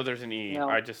 I know there's an E. No.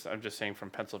 I'm just saying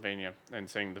from Pennsylvania and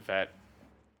saying the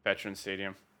Veterans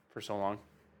Stadium for so long.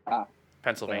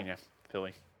 Pennsylvania,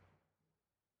 Philly.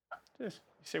 Just,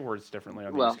 you say words differently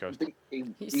on the East Coast.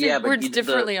 You say words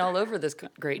differently all over this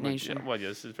great nation. Well, yeah,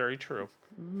 this is very true.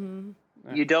 Mm-hmm.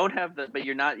 You don't have but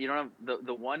you don't have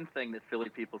the one thing that Philly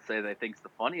people say that I think is the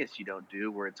funniest you don't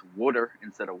do, where it's water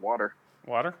instead of water.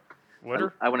 Water?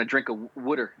 Water? I want to drink a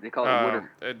water. They call it water.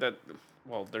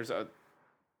 There's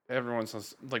everyone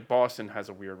says, like, Boston has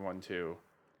a weird one too.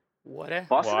 Water?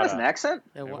 Boston has an accent?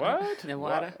 What? The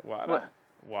water?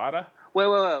 Water?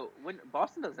 Wait.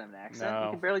 Boston doesn't have an accent. No,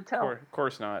 you can barely tell. Of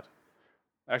course not.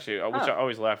 Actually, which I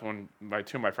always laugh when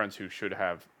two of my friends who should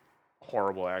have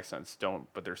horrible accents don't,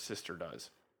 but their sister does.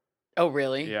 Oh,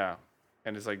 really? Yeah,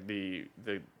 and it's like the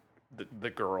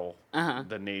girl,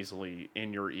 the nasally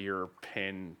in your ear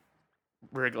pin,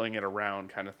 wriggling it around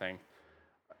kind of thing.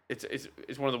 It's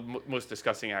one of the most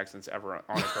disgusting accents ever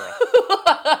on a girl.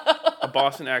 A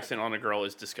Boston accent on a girl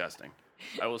is disgusting.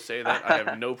 I will say that. I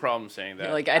have no problem saying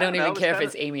that. Like, I don't even care if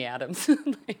it's Amy Adams.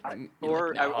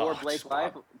 Or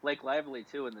Blake Lively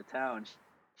too in The Town.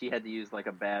 She had to use like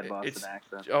a bad Boston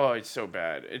accent. Oh, it's so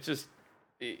bad. It's just,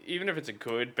 even if it's a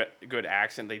good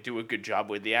accent, they do a good job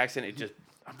with the accent.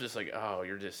 I'm just like, oh,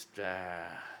 you're just,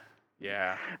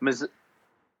 yeah.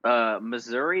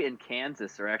 Missouri and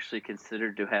Kansas are actually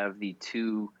considered to have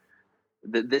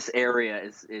this area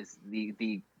is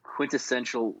the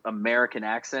quintessential American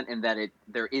accent in that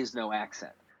there is no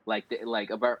accent. Like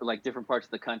different parts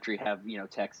of the country have,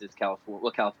 Texas,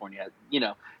 California,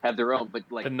 have their own, but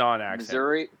like the non-accent.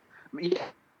 Missouri, yeah,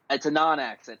 it's a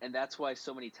non-accent, and that's why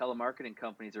so many telemarketing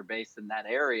companies are based in that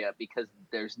area, because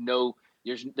there's no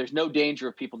danger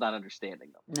of people not understanding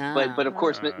them. But of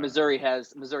course, Missouri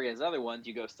has other ones.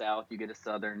 You go south, you get a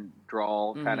southern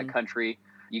drawl kind of country.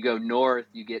 You go north,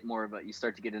 you get more of you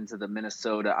start to get into the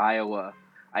Minnesota, Iowa.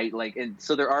 And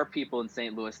so there are people in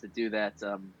St. Louis that do that.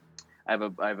 I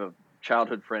have a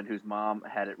childhood friend whose mom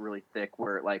had it really thick,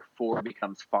 where like 4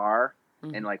 becomes far,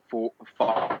 and like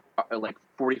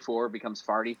 44 becomes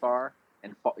farty far,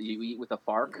 and you eat with a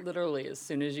fark. Literally, as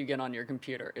soon as you get on your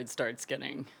computer, it starts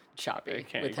getting choppy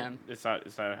with him. It's not.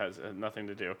 It has nothing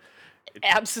to do. It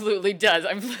absolutely does.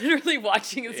 I'm literally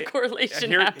watching its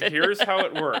correlation happen. Here's how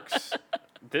it works.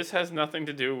 This has nothing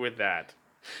to do with that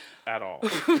at all.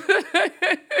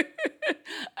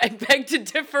 I beg to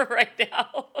differ right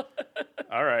now.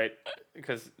 All right,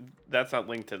 because that's not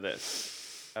linked to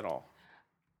this at all.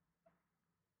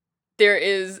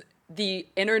 The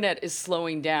internet is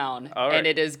slowing down, and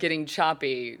it is getting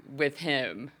choppy with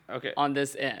him. Okay. On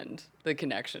this end, the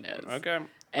connection is. Okay.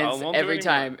 And every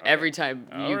time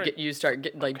you start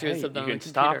doing something, you can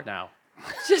stop now.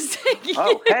 Just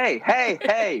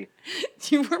hey!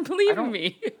 You weren't believing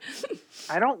me.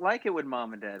 I don't like it when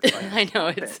mom and dad fight. I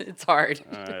know it's hard.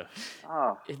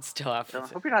 Oh, it's tough. I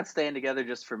hope you're not staying together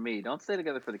just for me. Don't stay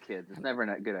together for the kids. It's never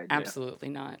a good idea. Absolutely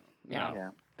not.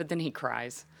 Yeah. But then he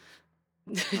cries.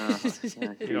 You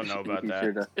don't know about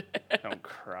that. Don't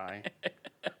cry.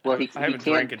 Well, I haven't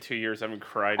drank in 2 years. I haven't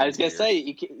cried. I was gonna say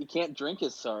you can't drink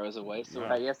his sorrows away, so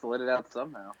he has to let it out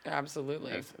somehow.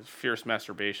 Absolutely. It's fierce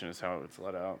masturbation is how it's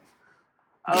let out.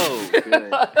 Oh,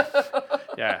 good.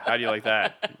 Yeah, how do you like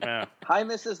that? Yeah. Hi,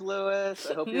 Mrs. Lewis.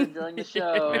 I hope you're enjoying the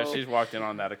show. Yeah, she's walked in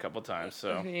on that a couple times,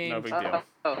 so no big deal.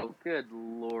 Oh, good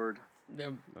Lord.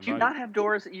 Do you not have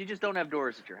doors? You just don't have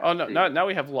doors at your house? Oh, no. Now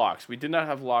we have locks. We did not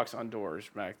have locks on doors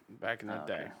back in the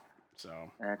day. So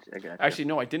I got you. Actually,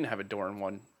 no, I didn't have a door in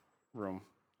one room.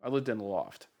 I lived in a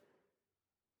loft.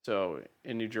 So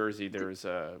in New Jersey,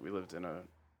 we lived in a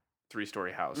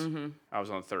 3-story house. Mm-hmm. I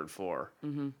was on the 3rd floor.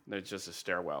 Mm-hmm. There's just a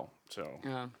stairwell. So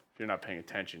if you're not paying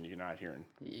attention, you're not hearing.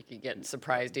 You could get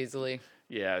surprised easily.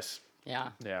 Yes. Yeah.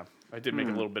 Yeah. I did make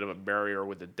a little bit of a barrier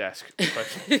with the desk. But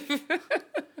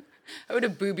I would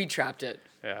have booby-trapped it.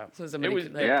 Yeah. So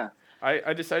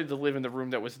I decided to live in the room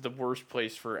that was the worst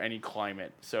place for any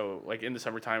climate. So, like, in the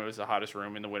summertime, it was the hottest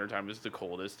room. In the wintertime, it was the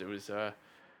coldest. It was a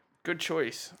good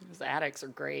choice. Those attics are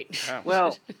great. Yeah.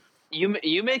 Well,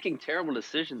 You making terrible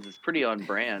decisions is pretty on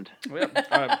brand.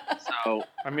 Yeah. So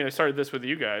I mean, I started this with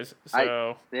you guys,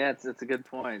 so it's a good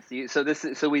point.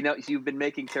 So we know you've been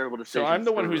making terrible decisions. So I'm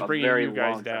the one who's bringing you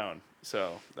guys time. down.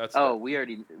 So that's.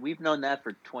 We've known that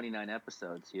for 29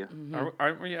 episodes. You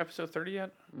aren't we episode 30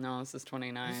 yet? No, this is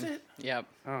 29. Is it? Yep.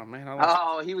 Oh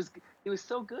man. He was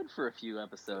so good for a few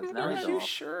episodes. Now Are you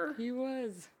sure? He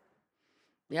was.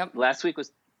 Yep. Last week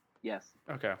was. Yes.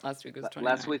 Okay. Last week was 29.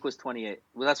 Last week was 28.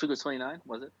 Well, last week was 29,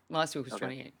 was it? Last week was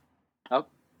 28. Oh,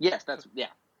 yes,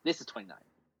 this is 29.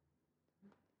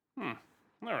 All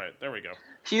right, there we go.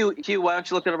 Hugh, why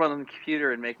don't you look it up on the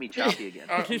computer and make me choppy again?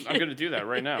 I'm going to do that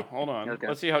right now. Hold on. Okay.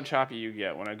 Let's see how choppy you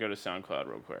get when I go to SoundCloud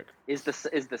real quick. Is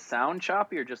the sound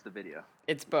choppy or just the video?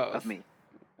 It's both. Of me.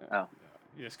 Oh.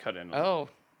 You just cut in. Oh.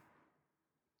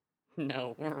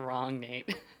 No, we're wrong,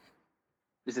 Nate.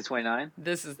 Is it 29?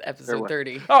 This is episode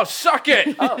 30. Oh, suck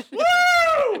it! Oh.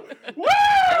 Woo! Woo!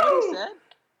 Is that what he said?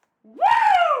 Woo!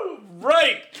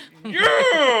 Right!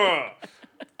 Yeah!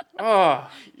 Oh,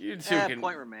 you two can...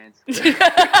 Point remains.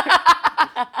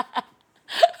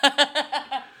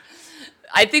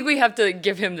 I think we have to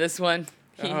give him this one.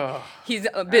 He's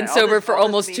been sober for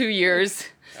almost 2 years.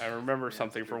 I remember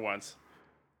something for once.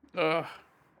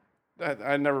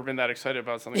 I've never been that excited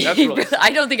about something. That's really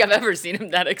I don't think I've ever seen him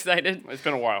that excited. It's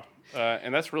been a while.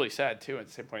 And that's really sad, too, at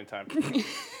the same point in time.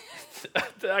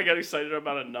 I got excited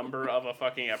about a number of a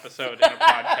fucking episode in a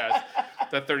podcast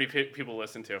that 30 people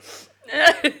listen to.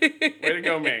 Way to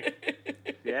go, me.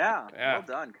 Yeah. Well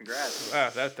done. Congrats.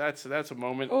 That's a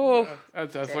moment. Oh.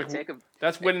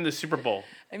 That's winning the Super Bowl.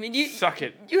 I mean, you suck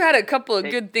it. You had a couple of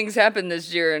good things happen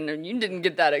this year, and you didn't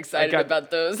get that excited about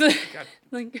those.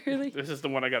 Like, really? This is the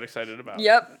one I got excited about.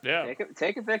 Yep. Yeah.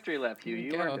 Take a victory lap, Hugh.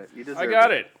 You earned it. You deserve it. I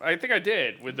got it. I think I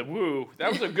did with the woo.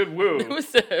 That was a good woo.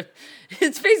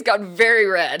 His face got very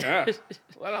red. Yeah.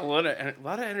 A lot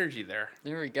of energy there.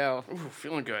 There we go. Ooh,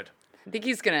 feeling good. I think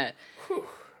he's gonna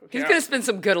spend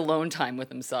some good alone time with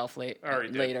himself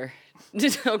later.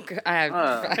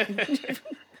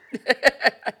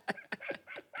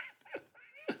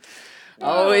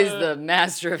 Always the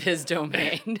master of his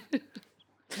domain.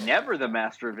 Never the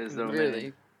master of his domain.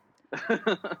 Really?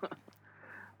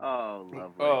 Oh,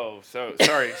 lovely. Oh, so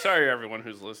sorry everyone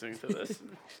who's listening to this.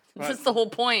 That's the whole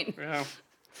point. Yeah. It's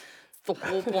the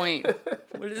whole point.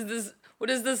 What is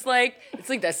this like? It's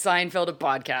like that Seinfeld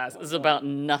podcast. It's about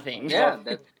nothing. Yeah,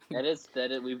 that is.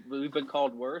 We've been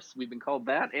called worse. We've been called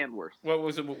that and worse. What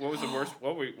was the worst?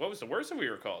 What was the worst that we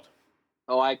were called?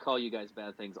 Oh, I call you guys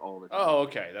bad things all the time. Oh,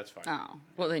 okay, that's fine. Oh,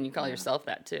 well then you call yourself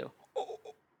that too.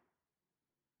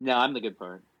 No, I'm the good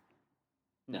part.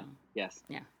 No. Yes.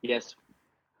 Yeah. Yes.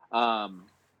 I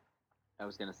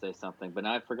was gonna say something, but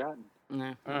now I've forgotten.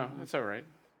 No. Oh, that's all right.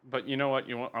 But you know what?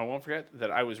 I won't forget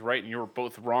that I was right and you were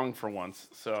both wrong for once.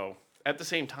 So at the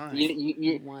same time,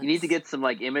 you need to get some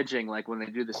like imaging, like when they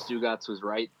do the Stugatz was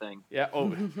right thing. Yeah.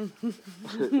 Oh.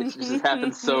 It just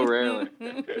happens so rarely.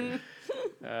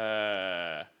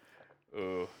 Oh.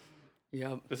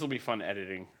 Yep. This will be fun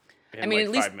editing. I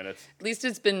mean, like 5 minutes. At least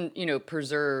it's been,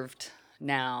 preserved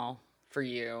now for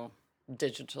you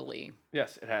digitally.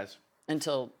 Yes, it has.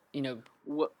 Until,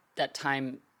 that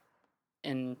time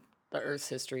in the Earth's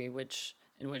history in which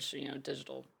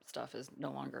digital stuff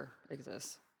no longer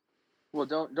exists. Well,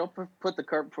 don't put the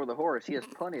cart before the horse. He has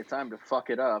plenty of time to fuck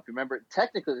it up. Remember,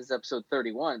 technically this is episode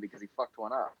 31 because he fucked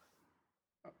one up.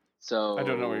 So I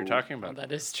don't know what you're talking about. Oh,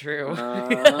 that is true.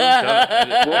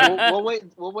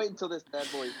 We'll wait until this bad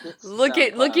boy hits. Look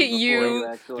at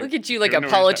you like a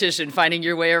politician finding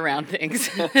your way around things.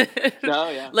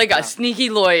 Like a sneaky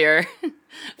lawyer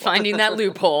finding that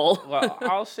loophole. Well,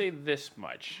 I'll say this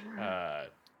much,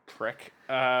 prick.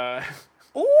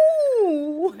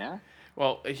 Ooh. Yeah.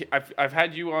 Well, I've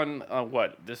had you on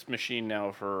this machine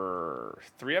now for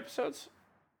 3 episodes.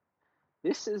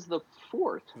 This is the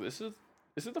 4th.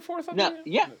 Is it the 4th? No,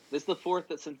 yeah. This is the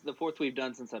 4th we've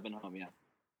done since I've been home. Yeah.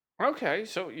 Okay,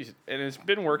 so and it's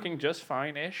been working just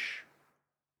fine-ish.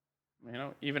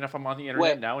 Even if I'm on the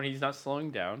internet now and he's not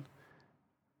slowing down.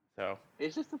 So.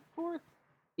 Is this the 4th?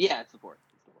 Yeah, it's the 4th.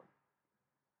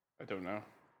 I don't know.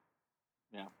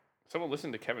 Yeah. Someone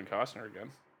listened to Kevin Costner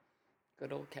again.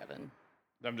 Good old Kevin.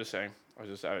 I'm just saying. I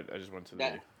just went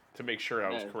to make sure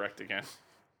I was correct again.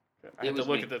 I had to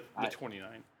look at the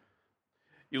 29.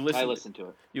 I listened to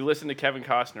it. You listened to Kevin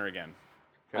Costner again.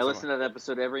 I listen to that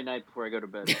episode every night before I go to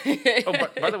bed. Oh,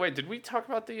 by the way, did we talk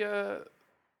about the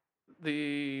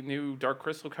new Dark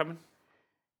Crystal coming?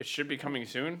 It should be coming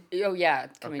soon. Oh yeah,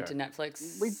 it's coming to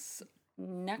Netflix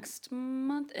next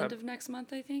month, end of next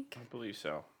month, I think. I believe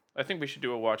so. I think we should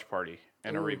do a watch party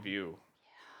and a review.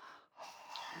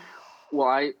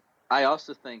 Well, I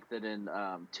also think that in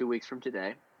 2 weeks from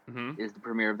today is the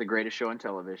premiere of The Greatest Show on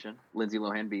Television, Lindsay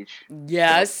Lohan Beach.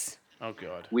 Yes. Oh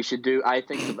God. We should do. I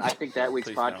think that week's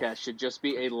podcast should just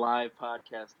be a live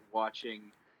podcast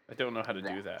watching. I don't know how to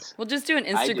do that. We'll just do an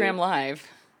Instagram live.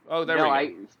 Oh, there we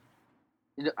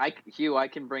go. Hugh, I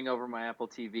can bring over my Apple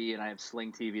TV, and I have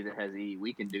Sling TV that has E.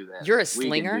 We can do that. You're a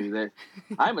slinger? We can do that.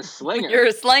 I'm a slinger. You're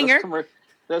a slinger?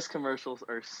 Those commercials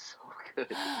are so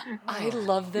good. I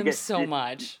love them so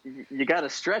much. You got to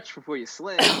stretch before you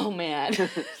sling. Oh, man.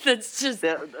 That's just...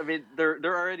 I mean, they're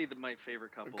already my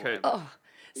favorite couple. Okay. Oh.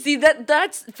 See,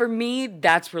 that's for me,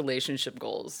 that's relationship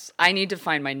goals. I need to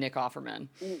find my Nick Offerman.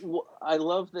 Well, I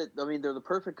love that. I mean, they're the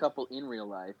perfect couple in real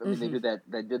life. I mean, they did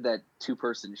that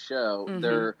 2-person show.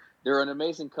 They're an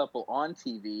amazing couple on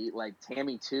TV. Like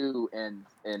Tammy 2 and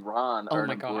Ron were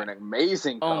an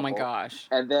amazing couple. Oh my gosh.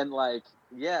 And then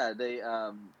they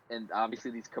and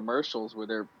obviously these commercials where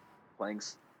they're playing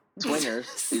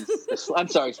swingers. I'm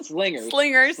sorry, slingers.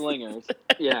 Slingers.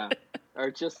 Yeah. Are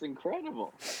just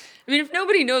incredible. I mean, if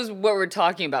nobody knows what we're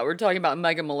talking about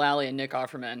Megan Mullally and Nick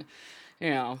Offerman.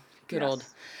 You know, good old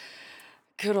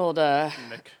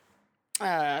Nick.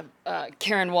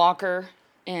 Karen Walker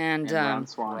and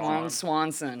Ron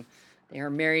Swanson. They are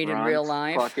married in real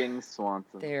life. Fucking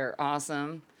Swanson. They're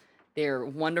awesome. They're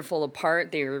wonderful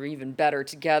apart. They are even better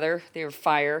together. They are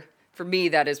fire. For me,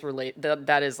 that is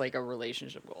that is like a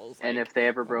relationship goal. And if they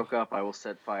ever broke up, I will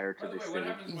set fire to the city.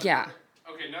 Yeah.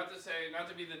 Okay, not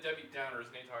to be the Debbie Downer,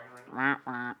 isn't he talking right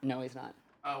now? No, he's not.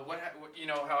 You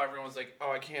know how everyone's like,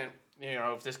 oh, I can't,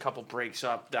 if this couple breaks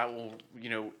up, that will,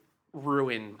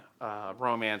 ruin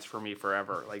romance for me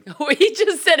forever. Like, he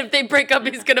just said if they break up,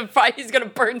 he's gonna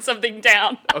burn something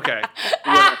down. Okay.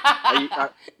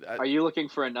 Are you looking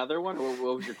for another one, or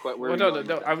what was your question? Well,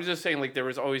 no. I was just saying, like, there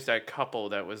was always that couple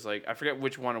that was like, I forget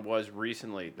which one it was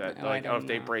recently that if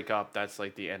they break up, that's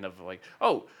like the end of like,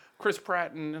 oh. Chris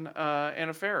Pratt and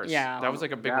Anna Faris. Yeah, that was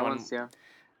like a big one. Yeah.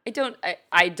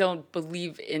 I don't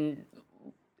believe in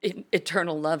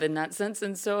eternal love in that sense,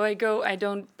 and so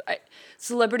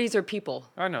celebrities are people.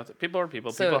 I know people are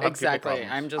people. So people have exactly,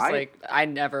 people I'm just I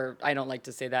don't like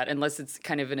to say that unless it's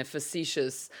kind of in a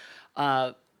facetious,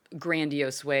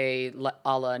 grandiose way,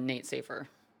 a la Nate Safer.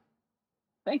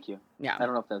 Thank you. Yeah, I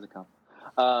don't know if that's a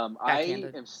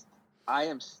compliment. I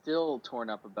am still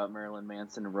torn up about Marilyn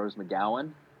Manson and Rose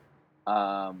McGowan.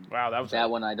 Wow,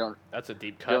 one. That's a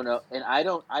deep cut. Don't know, and I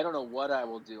don't know what I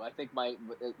will do. I think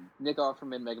Nick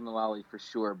Offerman, Megan Mullally for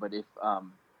sure. But if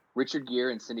Richard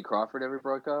Gere and Cindy Crawford ever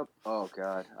broke up, oh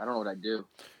God, I don't know what I'd do.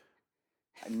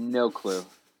 No clue.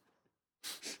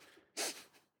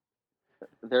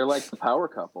 They're like the power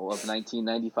couple of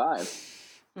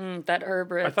 1995. That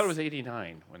Herbert. I thought it was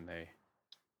 89 when they.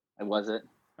 Was it?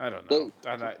 I don't know.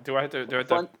 Do I have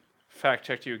to fact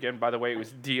check you again? By the way, it was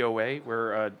DOA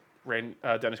where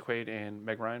Dennis Quaid and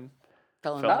Meg Ryan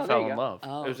fell in love.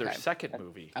 Oh, it was their second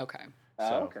movie. Okay.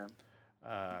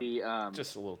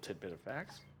 Just a little tidbit of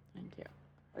facts. Thank you.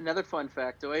 Another fun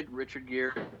factoid: Richard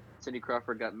Gere and Cindy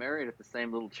Crawford got married at the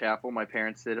same little chapel my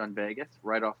parents did on Vegas,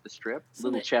 right off the Strip.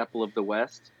 Chapel of the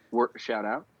West. Shout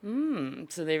out.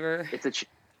 So they were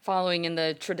following in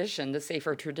the tradition, the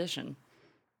Safer tradition.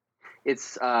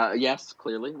 It's yes,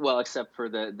 clearly. Well, except for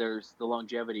the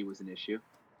longevity was an issue,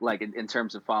 like in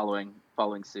terms of following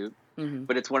suit. Mm-hmm.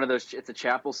 But it's one of those. It's a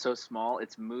chapel so small.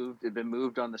 It's been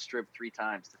moved on the Strip 3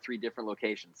 times to 3 different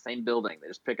locations. Same building. They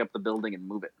just pick up the building and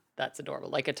move it. That's adorable,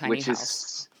 like a tiny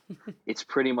house. It's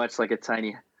pretty much like a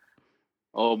tiny.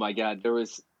 Oh my God! There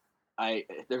was a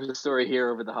story here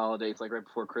over the holidays, like right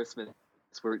before Christmas,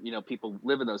 where people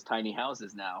live in those tiny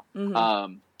houses now.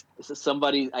 Mm-hmm. So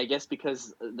somebody, I guess,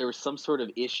 because there was some sort of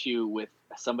issue with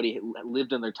somebody who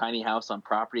lived in their tiny house on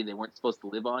property they weren't supposed to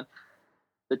live on.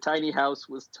 The tiny house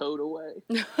was towed away.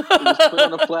 It was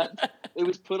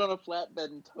put on a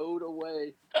flatbed and towed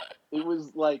away. It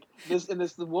was like this, and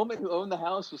the woman who owned the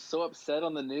house was so upset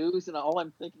on the news, and all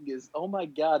I'm thinking is, oh my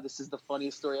God, this is the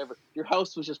funniest story ever. Your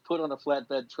house was just put on a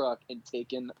flatbed truck and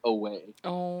taken away.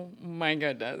 Oh my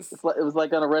goodness. It was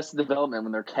like on Arrested Development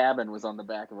when their cabin was on the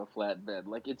back of a flatbed.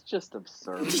 Like, it's just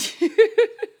absurd.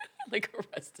 Like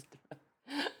Arrested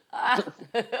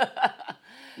Development.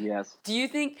 Yes. Do you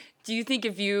think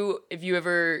if you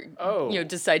ever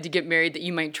decide to get married that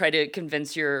you might try to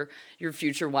convince your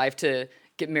future wife to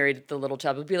get married at the little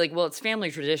chapel? Be like, well, it's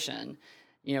family tradition,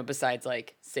 besides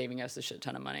like saving us a shit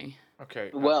ton of money. Okay.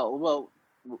 Well.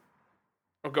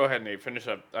 Oh, go ahead, Nate. Finish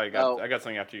up. I got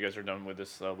something after you guys are done with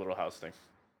this little house thing.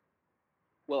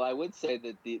 Well, I would say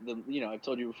that the I've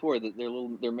told you before that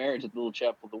their marriage at the little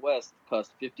chapel of the West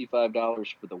cost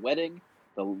 $55 for the wedding,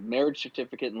 the marriage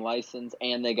certificate and license,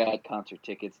 and they got concert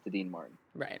tickets to Dean Martin.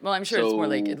 Right. Well, I'm sure it's more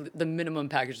like the minimum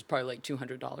package is probably like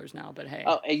 $200 now, but hey.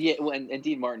 Oh, and yeah, and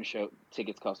Dean Martin show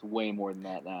tickets cost way more than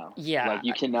that now. Yeah. Like,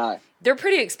 you cannot. They're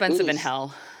pretty expensive in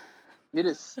hell. It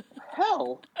is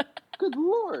hell. Good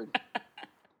Lord.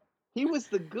 He was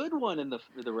the good one in the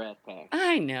Rat Pack.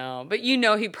 I know, but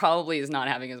he probably is not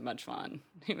having as much fun.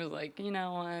 He was like, you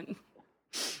know what?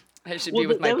 I should be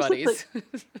with my buddies.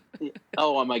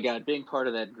 Oh my God, being part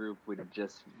of that group would have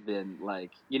just been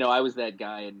like, I was that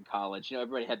guy in college.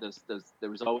 Everybody had those. There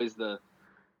was always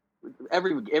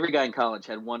every guy in college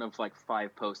had one of like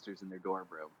 5 posters in their dorm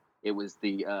room. It was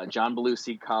the John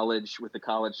Belushi college with the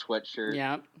college sweatshirt.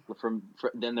 Yeah.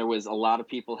 Then there was a lot of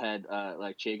people had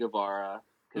like Che Guevara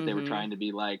because they were trying to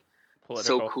be like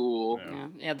political. So cool.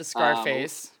 Yeah, the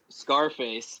Scarface.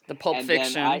 The Pulp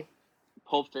Fiction.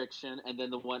 Pulp Fiction, and then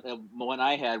the one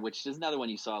I had, which is another one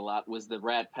you saw a lot, was the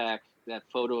Rat Pack. That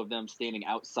photo of them standing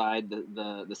outside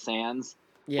the sands.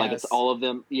 Yes. Like it's all of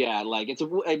them. Yeah, like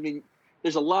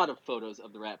there's a lot of photos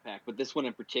of the Rat Pack, but this one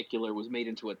in particular was made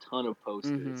into a ton of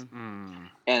posters,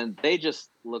 and they just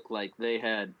look like they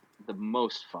had the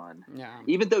most fun. Yeah.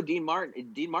 Even though Dean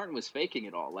Martin was faking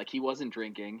it all. Like, he wasn't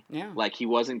drinking. Yeah. Like, he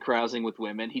wasn't carousing with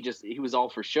women. He was all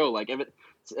for show. Like,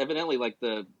 evidently, like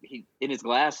in his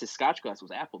glass, his Scotch glass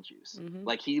was apple juice.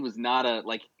 Like, he was not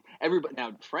everybody.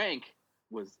 Now, Frank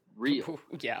was real.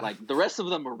 Yeah. Like, the rest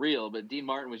of them were real, but Dean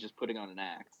Martin was just putting on an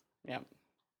act. Yeah. I'm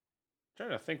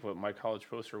trying to think what my college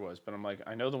poster was, but I'm like,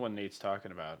 I know the one Nate's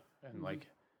talking about, and like.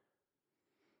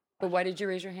 But why did you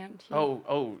raise your hand?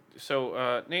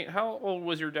 So Nate, how old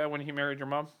was your dad when he married your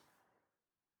mom?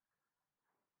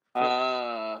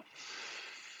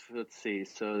 Let's see.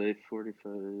 So they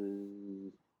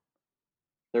 45,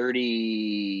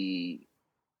 30.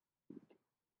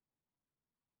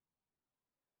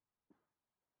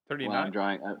 39. Well, I'm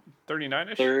drawing.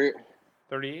 39ish.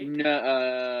 38.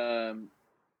 No.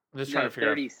 I'm just trying to figure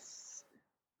 30, out.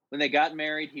 When they got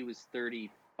married, he was 35.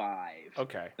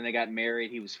 Okay. When they got married,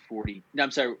 he was 40. No,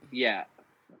 I'm sorry. Yeah.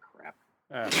 Oh, crap.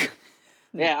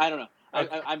 Yeah, I don't know.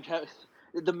 I'm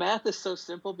the math is so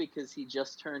simple because he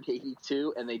just turned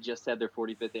 82 and they just had their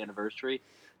 45th anniversary.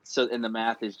 So, and the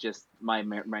math is just my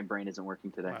brain isn't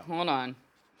working today. Wow.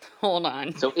 Hold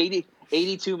on. So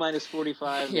 82 minus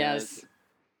 45. Yes.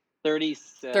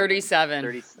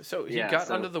 37. So he got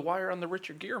under the wire on the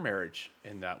Richard Gere marriage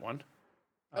in that one.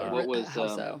 What was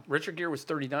Richard Gere was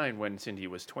 39 when Cindy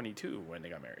was 22 when they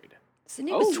got married.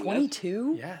 Cindy was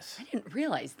 22? Yes. I didn't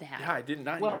realize that. Yeah, I did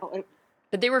not. Well,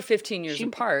 but they were 15 years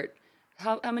apart.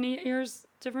 How many years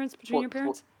difference between your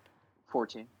parents?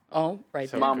 14. Oh, right.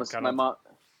 So my mom.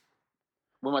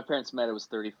 When my parents met, it was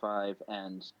 35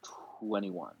 and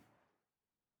 21.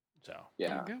 So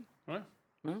yeah. Well.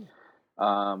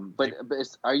 But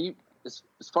are you? As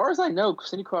far as I know,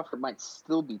 Cindy Crawford might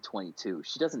still be 22.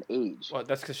 She doesn't age. Well,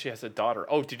 that's because she has a daughter.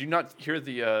 Oh, did you not hear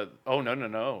the? Oh,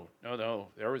 no.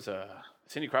 There was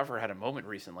Cindy Crawford had a moment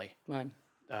recently. What?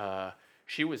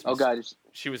 She was. Oh God.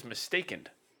 She was mistaken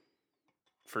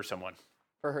for someone.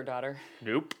 For her daughter.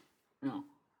 Nope. No.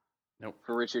 Nope.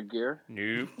 For Richard Gere.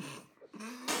 Nope.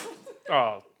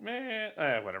 Oh man.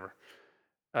 Whatever.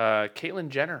 Caitlyn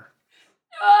Jenner.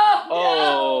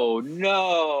 Oh,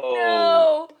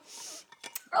 no.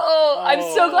 Oh, I'm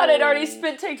so glad I'd already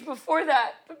spit taked before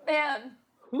that. But man.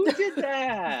 Who did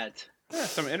that? Yeah,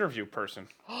 some interview person.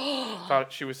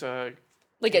 Thought she was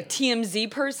like a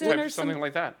TMZ person or something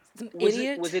like that. Some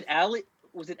idiot? Was it Ali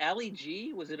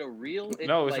G? Was it a real?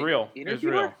 No, it was real.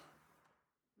 Interviewer? It was real.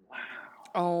 Wow.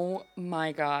 Oh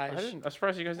my gosh. I'm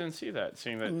surprised you guys didn't see that,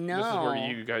 seeing that this is where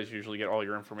you guys usually get all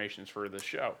your information for the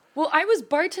show. Well, I was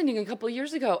bartending a couple of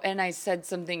years ago, and I said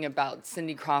something about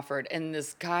Cindy Crawford, and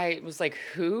this guy was like,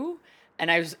 who? And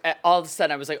I was, all of a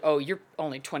sudden, I was like, oh, you're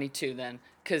only 22 then,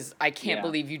 because I can't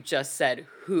believe you just said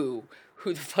who.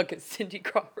 Who the fuck is Cindy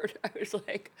Crawford? I was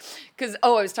like, because, I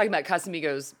was talking about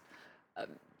Casamigos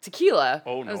tequila.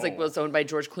 Oh, no. I was like, well, it's owned by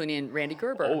George Clooney and Randy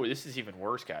Gerber. Oh, this is even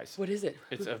worse, guys. What is it?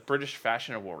 It's a British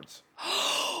Fashion Awards.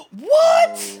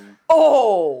 What?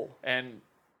 Oh. And,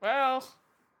 well,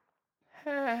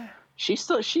 she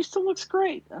still looks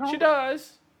great. She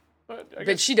does.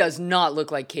 But she does not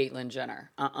look like Caitlyn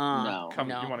Jenner. No.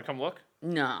 You want to come look?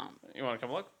 No. You want to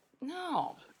come look?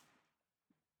 No.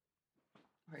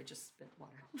 Or I just spit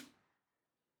water.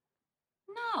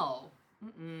 No.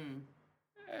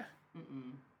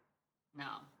 No.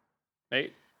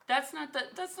 Nate? That's not the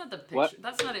picture. What?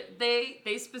 That's not it.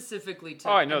 They specifically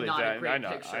took I know a great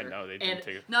I picture. know they didn't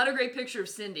take it. Not a great picture of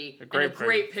Cindy. A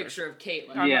great picture of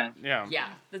Caitlyn. Yeah. Yeah,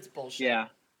 that's bullshit. Yeah.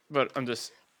 But I'm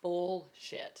just...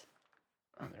 Bullshit.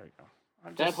 Oh, there we go.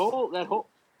 That whole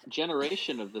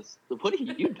generation of this. What are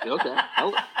you doing? Okay.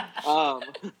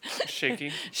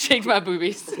 Shaking. Shake my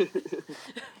boobies.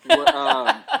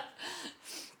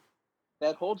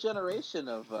 That whole generation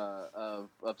of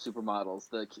supermodels,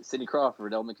 the Cindy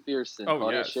Crawford, Elle Macpherson,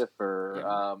 Claudia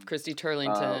Schiffer, Christy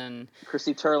Turlington,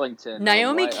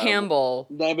 Naomi Campbell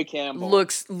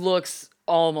looks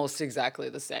almost exactly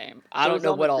the same. I don't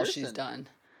know what all she's done.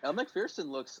 Elle Macpherson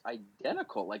looks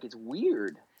identical. Like, it's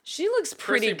weird. She looks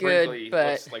pretty Christy good, Brinkley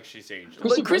but looks like she's aged.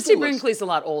 But Christy Brinkley's a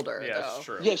lot older. Yeah, though. that's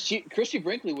true. Yeah, Christy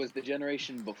Brinkley was the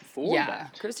generation before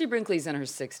that. Christy Brinkley's in her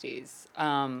 60s.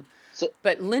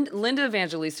 But Linda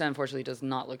Evangelista, unfortunately, does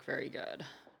not look very good.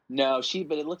 No,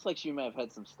 but it looks like she might have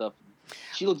had some stuff.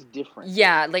 She looks different.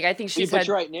 Yeah, like I think she's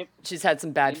had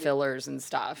some bad Naomi, fillers and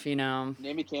stuff, you know.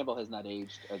 Naomi Campbell has not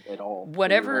aged at all.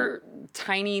 Whatever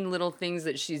tiny little things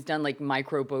that she's done, like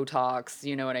micro Botox,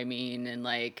 you know what I mean, and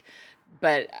like,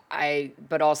 but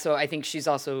also I think she's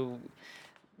also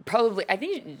probably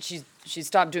she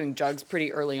stopped doing drugs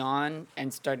pretty early on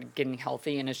and started getting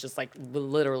healthy, and it's just like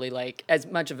literally like as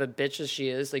much of a bitch as she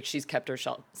is, like she's kept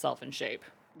herself in shape.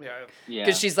 Yeah.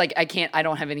 Because she's like, I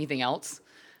don't have anything else,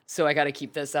 so I got to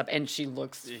keep this up, and she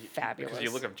looks fabulous. Because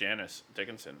you look up Janice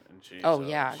Dickinson, and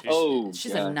she's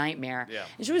she's a nightmare. Yeah.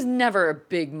 And she was never a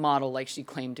big model like she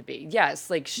claimed to be. Yes,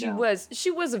 like she was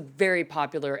a very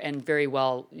popular and very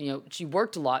well, you know, she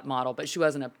worked a lot model, but she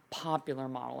wasn't a popular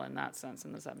model in that sense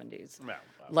in the 70s. Yeah,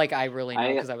 like I really know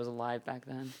because I was alive back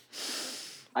then.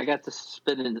 I got to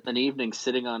spend an evening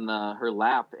sitting on her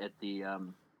lap at the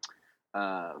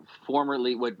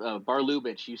formerly what Bar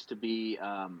Lubitsch used to be.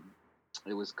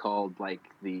 It was called like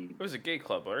It was a gay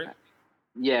club, right?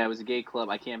 Yeah, it was a gay club.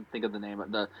 I can't think of the name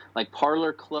of the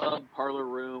Parlor Club, Parlor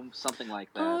Room, something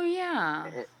like that. Oh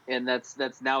yeah. And that's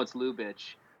now it's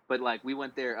Lubitsch. But like we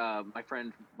went there. My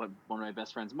friend, one of my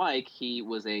best friends, Mike, he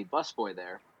was a busboy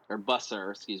there, or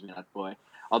busser, excuse me, not boy.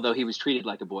 Although he was treated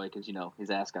like a boy because his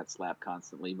ass got slapped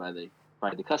constantly by the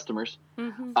customers.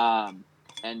 Mm-hmm.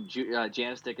 And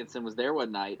Janice Dickinson was there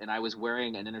one night, and I was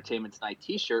wearing an Entertainment Tonight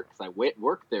T-shirt because I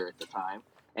worked there at the time.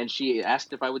 And she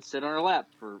asked if I would sit on her lap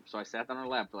so I sat on her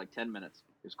lap for like 10 minutes.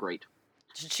 It was great.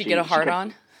 Did she get a hard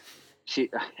on?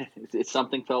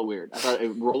 Something felt weird. I thought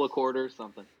roll a quarter or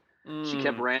something. She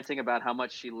kept ranting about how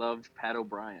much she loved Pat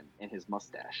O'Brien and his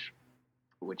mustache,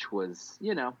 which was,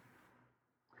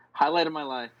 highlight of my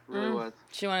life. It really was.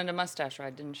 She wanted a mustache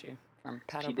ride, didn't she? From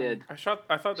Pat She O'Brien. did.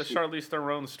 I thought the Charlize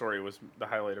Theron story was the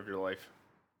highlight of your life.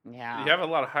 Yeah. You have a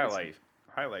lot of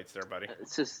highlights there, buddy.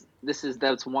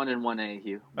 That's 1 and 1A,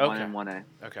 Hugh. Okay. 1 and 1A.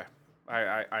 Okay.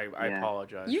 I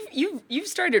apologize. You've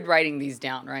started writing these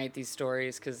down, right? These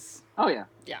stories, because. Oh yeah.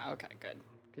 Yeah. Okay. Good.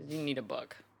 Because you need a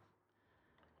book.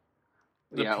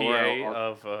 The PA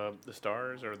of the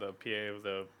stars, or the PA of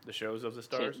the shows of the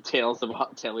stars. Tales of a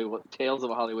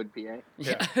Hollywood PA.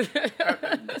 Yeah.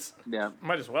 Yeah.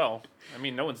 Might as well. I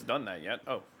mean, no one's done that yet.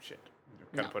 Oh shit.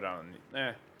 Kind of put on.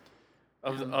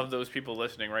 Of those people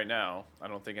listening right now, I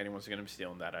don't think anyone's going to be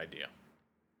stealing that idea.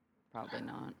 Probably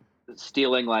not.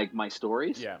 Stealing like my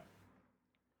stories. Yeah.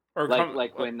 Or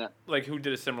when who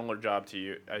did a similar job to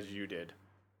you as you did.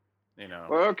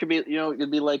 Or it could be, it'd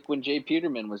be like when Jay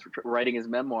Peterman was writing his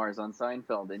memoirs on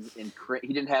Seinfeld, and he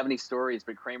didn't have any stories,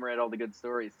 but Kramer had all the good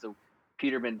stories. So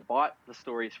Peterman bought the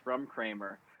stories from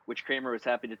Kramer, which Kramer was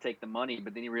happy to take the money,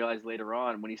 but then he realized later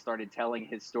on when he started telling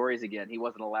his stories again, he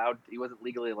wasn't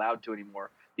legally allowed to anymore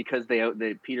because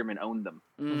Peterman owned them.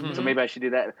 Mm-hmm. So maybe I should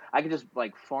do that. I could just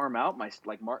farm out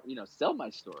sell my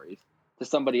stories to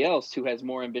somebody else who has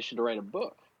more ambition to write a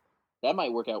book. That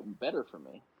might work out better for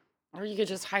me. Or you could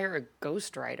just hire a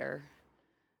ghostwriter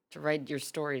to write your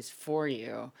stories for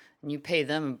you, and you pay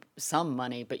them some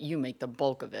money, but you make the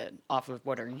bulk of it off of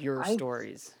what are your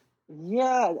stories.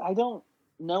 Yeah, I don't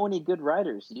know any good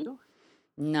writers. You?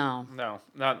 No. No,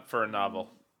 not for a novel.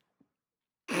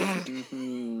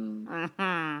 Mm-hmm.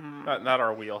 Not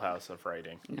our wheelhouse of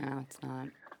writing. No, it's not.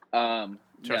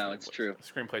 No, it's true.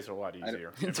 Screenplays are a lot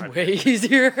easier. It's way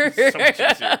easier. So much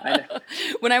easier.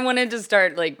 When I wanted to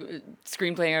start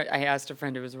screenplay, I asked a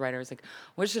friend who was a writer. I was like,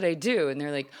 "What should I do?" And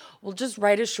they're like, "Well, just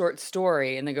write a short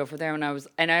story." And they go for there.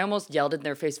 And I almost yelled in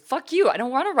their face, "Fuck you! I don't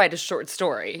want to write a short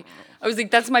story." I was like,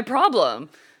 "That's my problem.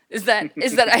 Is that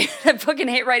I fucking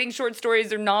hate writing short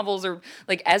stories or novels or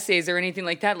essays or anything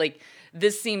like that.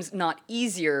 This seems not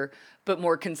easier, but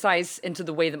more concise into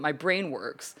the way that my brain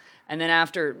works." And then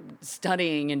after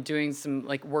studying and doing some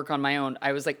work on my own,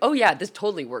 I was like, "Oh yeah, this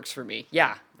totally works for me.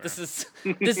 Yeah, this.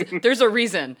 There's a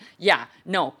reason. Yeah,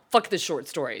 no, fuck the short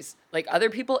stories. Other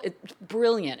people, it's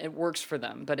brilliant. It works for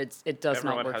them, but it does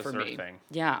not work for me. Thing.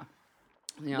 Yeah,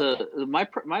 Yeah.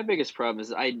 My biggest problem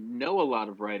is I know a lot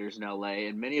of writers in LA,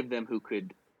 and many of them who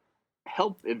could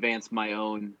help advance my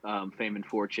own fame and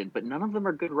fortune, but none of them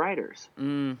are good writers.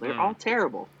 They're all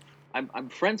terrible. I'm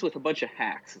friends with a bunch of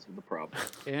hacks is the problem.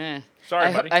 Yeah.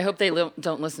 Sorry, buddy. I hope they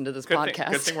don't listen to this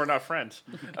podcast. Good thing we're not friends.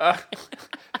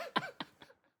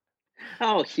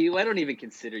 Oh, Hugh, I don't even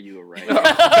consider you a writer.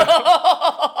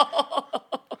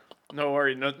 No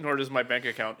worry, nor does my bank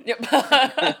account. Yep.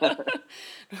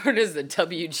 Nor does the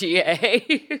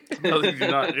WGA. No, they do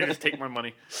not. They just take my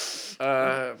money.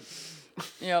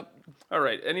 Yep. All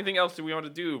right. Anything else that we want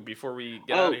to do before we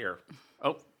get out of here?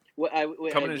 Oh.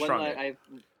 Coming in strong.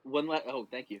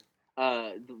 Thank you.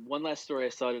 One last story I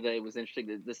saw today was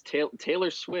interesting. This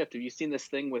Taylor Swift. Have you seen this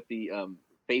thing with the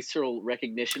facial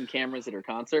recognition cameras at her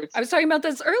concerts? I was talking about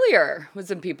this earlier with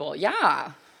some people.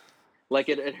 Yeah. Like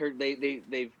at her,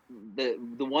 the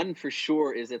one for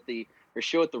sure is at her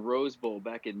show at the Rose Bowl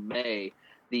back in May.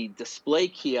 The display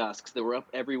kiosks that were up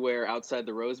everywhere outside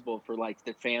the Rose Bowl for like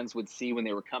the fans would see when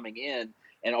they were coming in,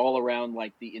 and all around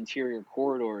like the interior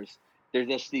corridors. There's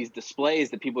just these displays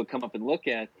that people would come up and look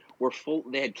at. Were full.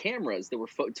 They had cameras that were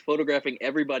photographing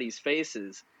everybody's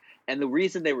faces, and the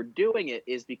reason they were doing it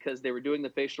is because they were doing the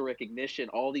facial recognition.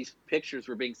 All these pictures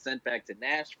were being sent back to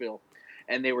Nashville,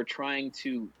 and they were trying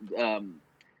to. There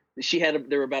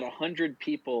were about 100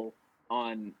 people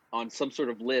on some sort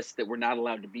of list that were not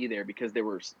allowed to be there because there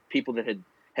were people that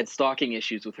had stalking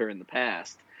issues with her in the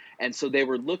past, and so they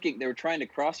were trying to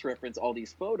cross-reference all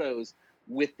these photos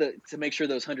to make sure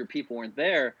those 100 people weren't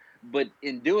there. But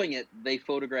in doing it, they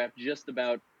photographed just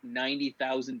about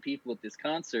 90,000 people at this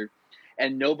concert,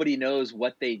 and nobody knows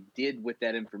what they did with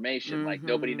that information. Mm-hmm. Like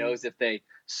nobody knows if they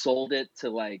sold it to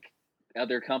like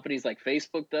other companies like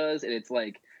Facebook does, and it's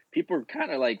like people are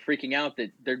kind of like freaking out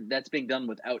that that's being done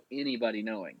without anybody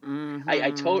knowing. Mm-hmm.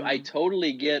 I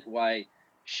totally get why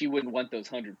she wouldn't want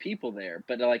those 100 people there,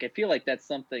 but like I feel like that's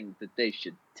something that they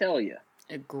should tell you.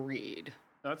 Agreed.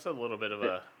 That's a little bit of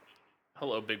a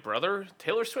hello, Big Brother.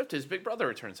 Taylor Swift is Big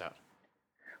Brother, it turns out.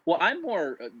 Well, I'm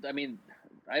more.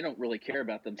 I don't really care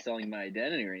about them selling my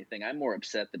identity or anything. I'm more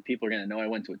upset that people are going to know I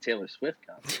went to a Taylor Swift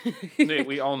concert.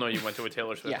 We all know you went to a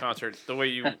Taylor Swift concert. The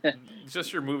way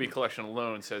just your movie collection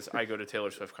alone says I go to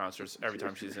Taylor Swift concerts every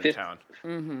time she's in town.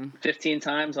 15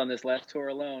 times on this last tour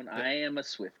alone. I am a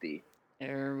Swiftie.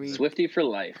 Swiftie for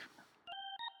life.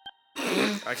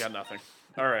 I got nothing.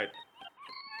 All right.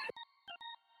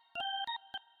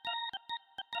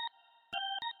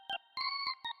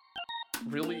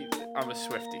 Really, I'm a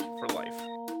Swiftie for life.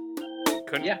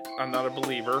 I'm not a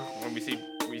believer. When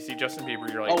we see Justin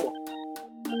Bieber, you're like, oh,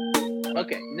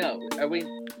 okay, no, are we?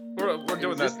 We're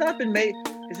doing that. Has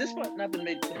this not been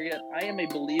made clear yet? I am a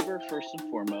believer first and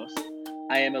foremost.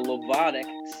 I am a Lovatic,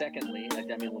 secondly, a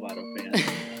Demi Lovato fan,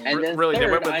 and then really, third,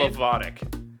 they went with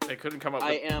Lovatic. They couldn't come up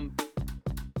with.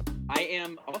 I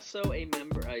am also a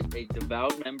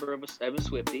devout member of a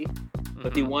Swiftie,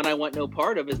 but the one I want no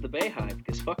part of is the Bayhive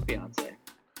because fuck Beyonce.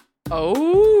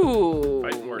 Oh,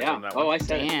 fighting words on that one. I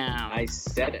said Damn. it. I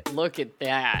said it. Look at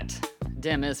that.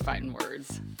 Dim is fighting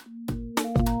words.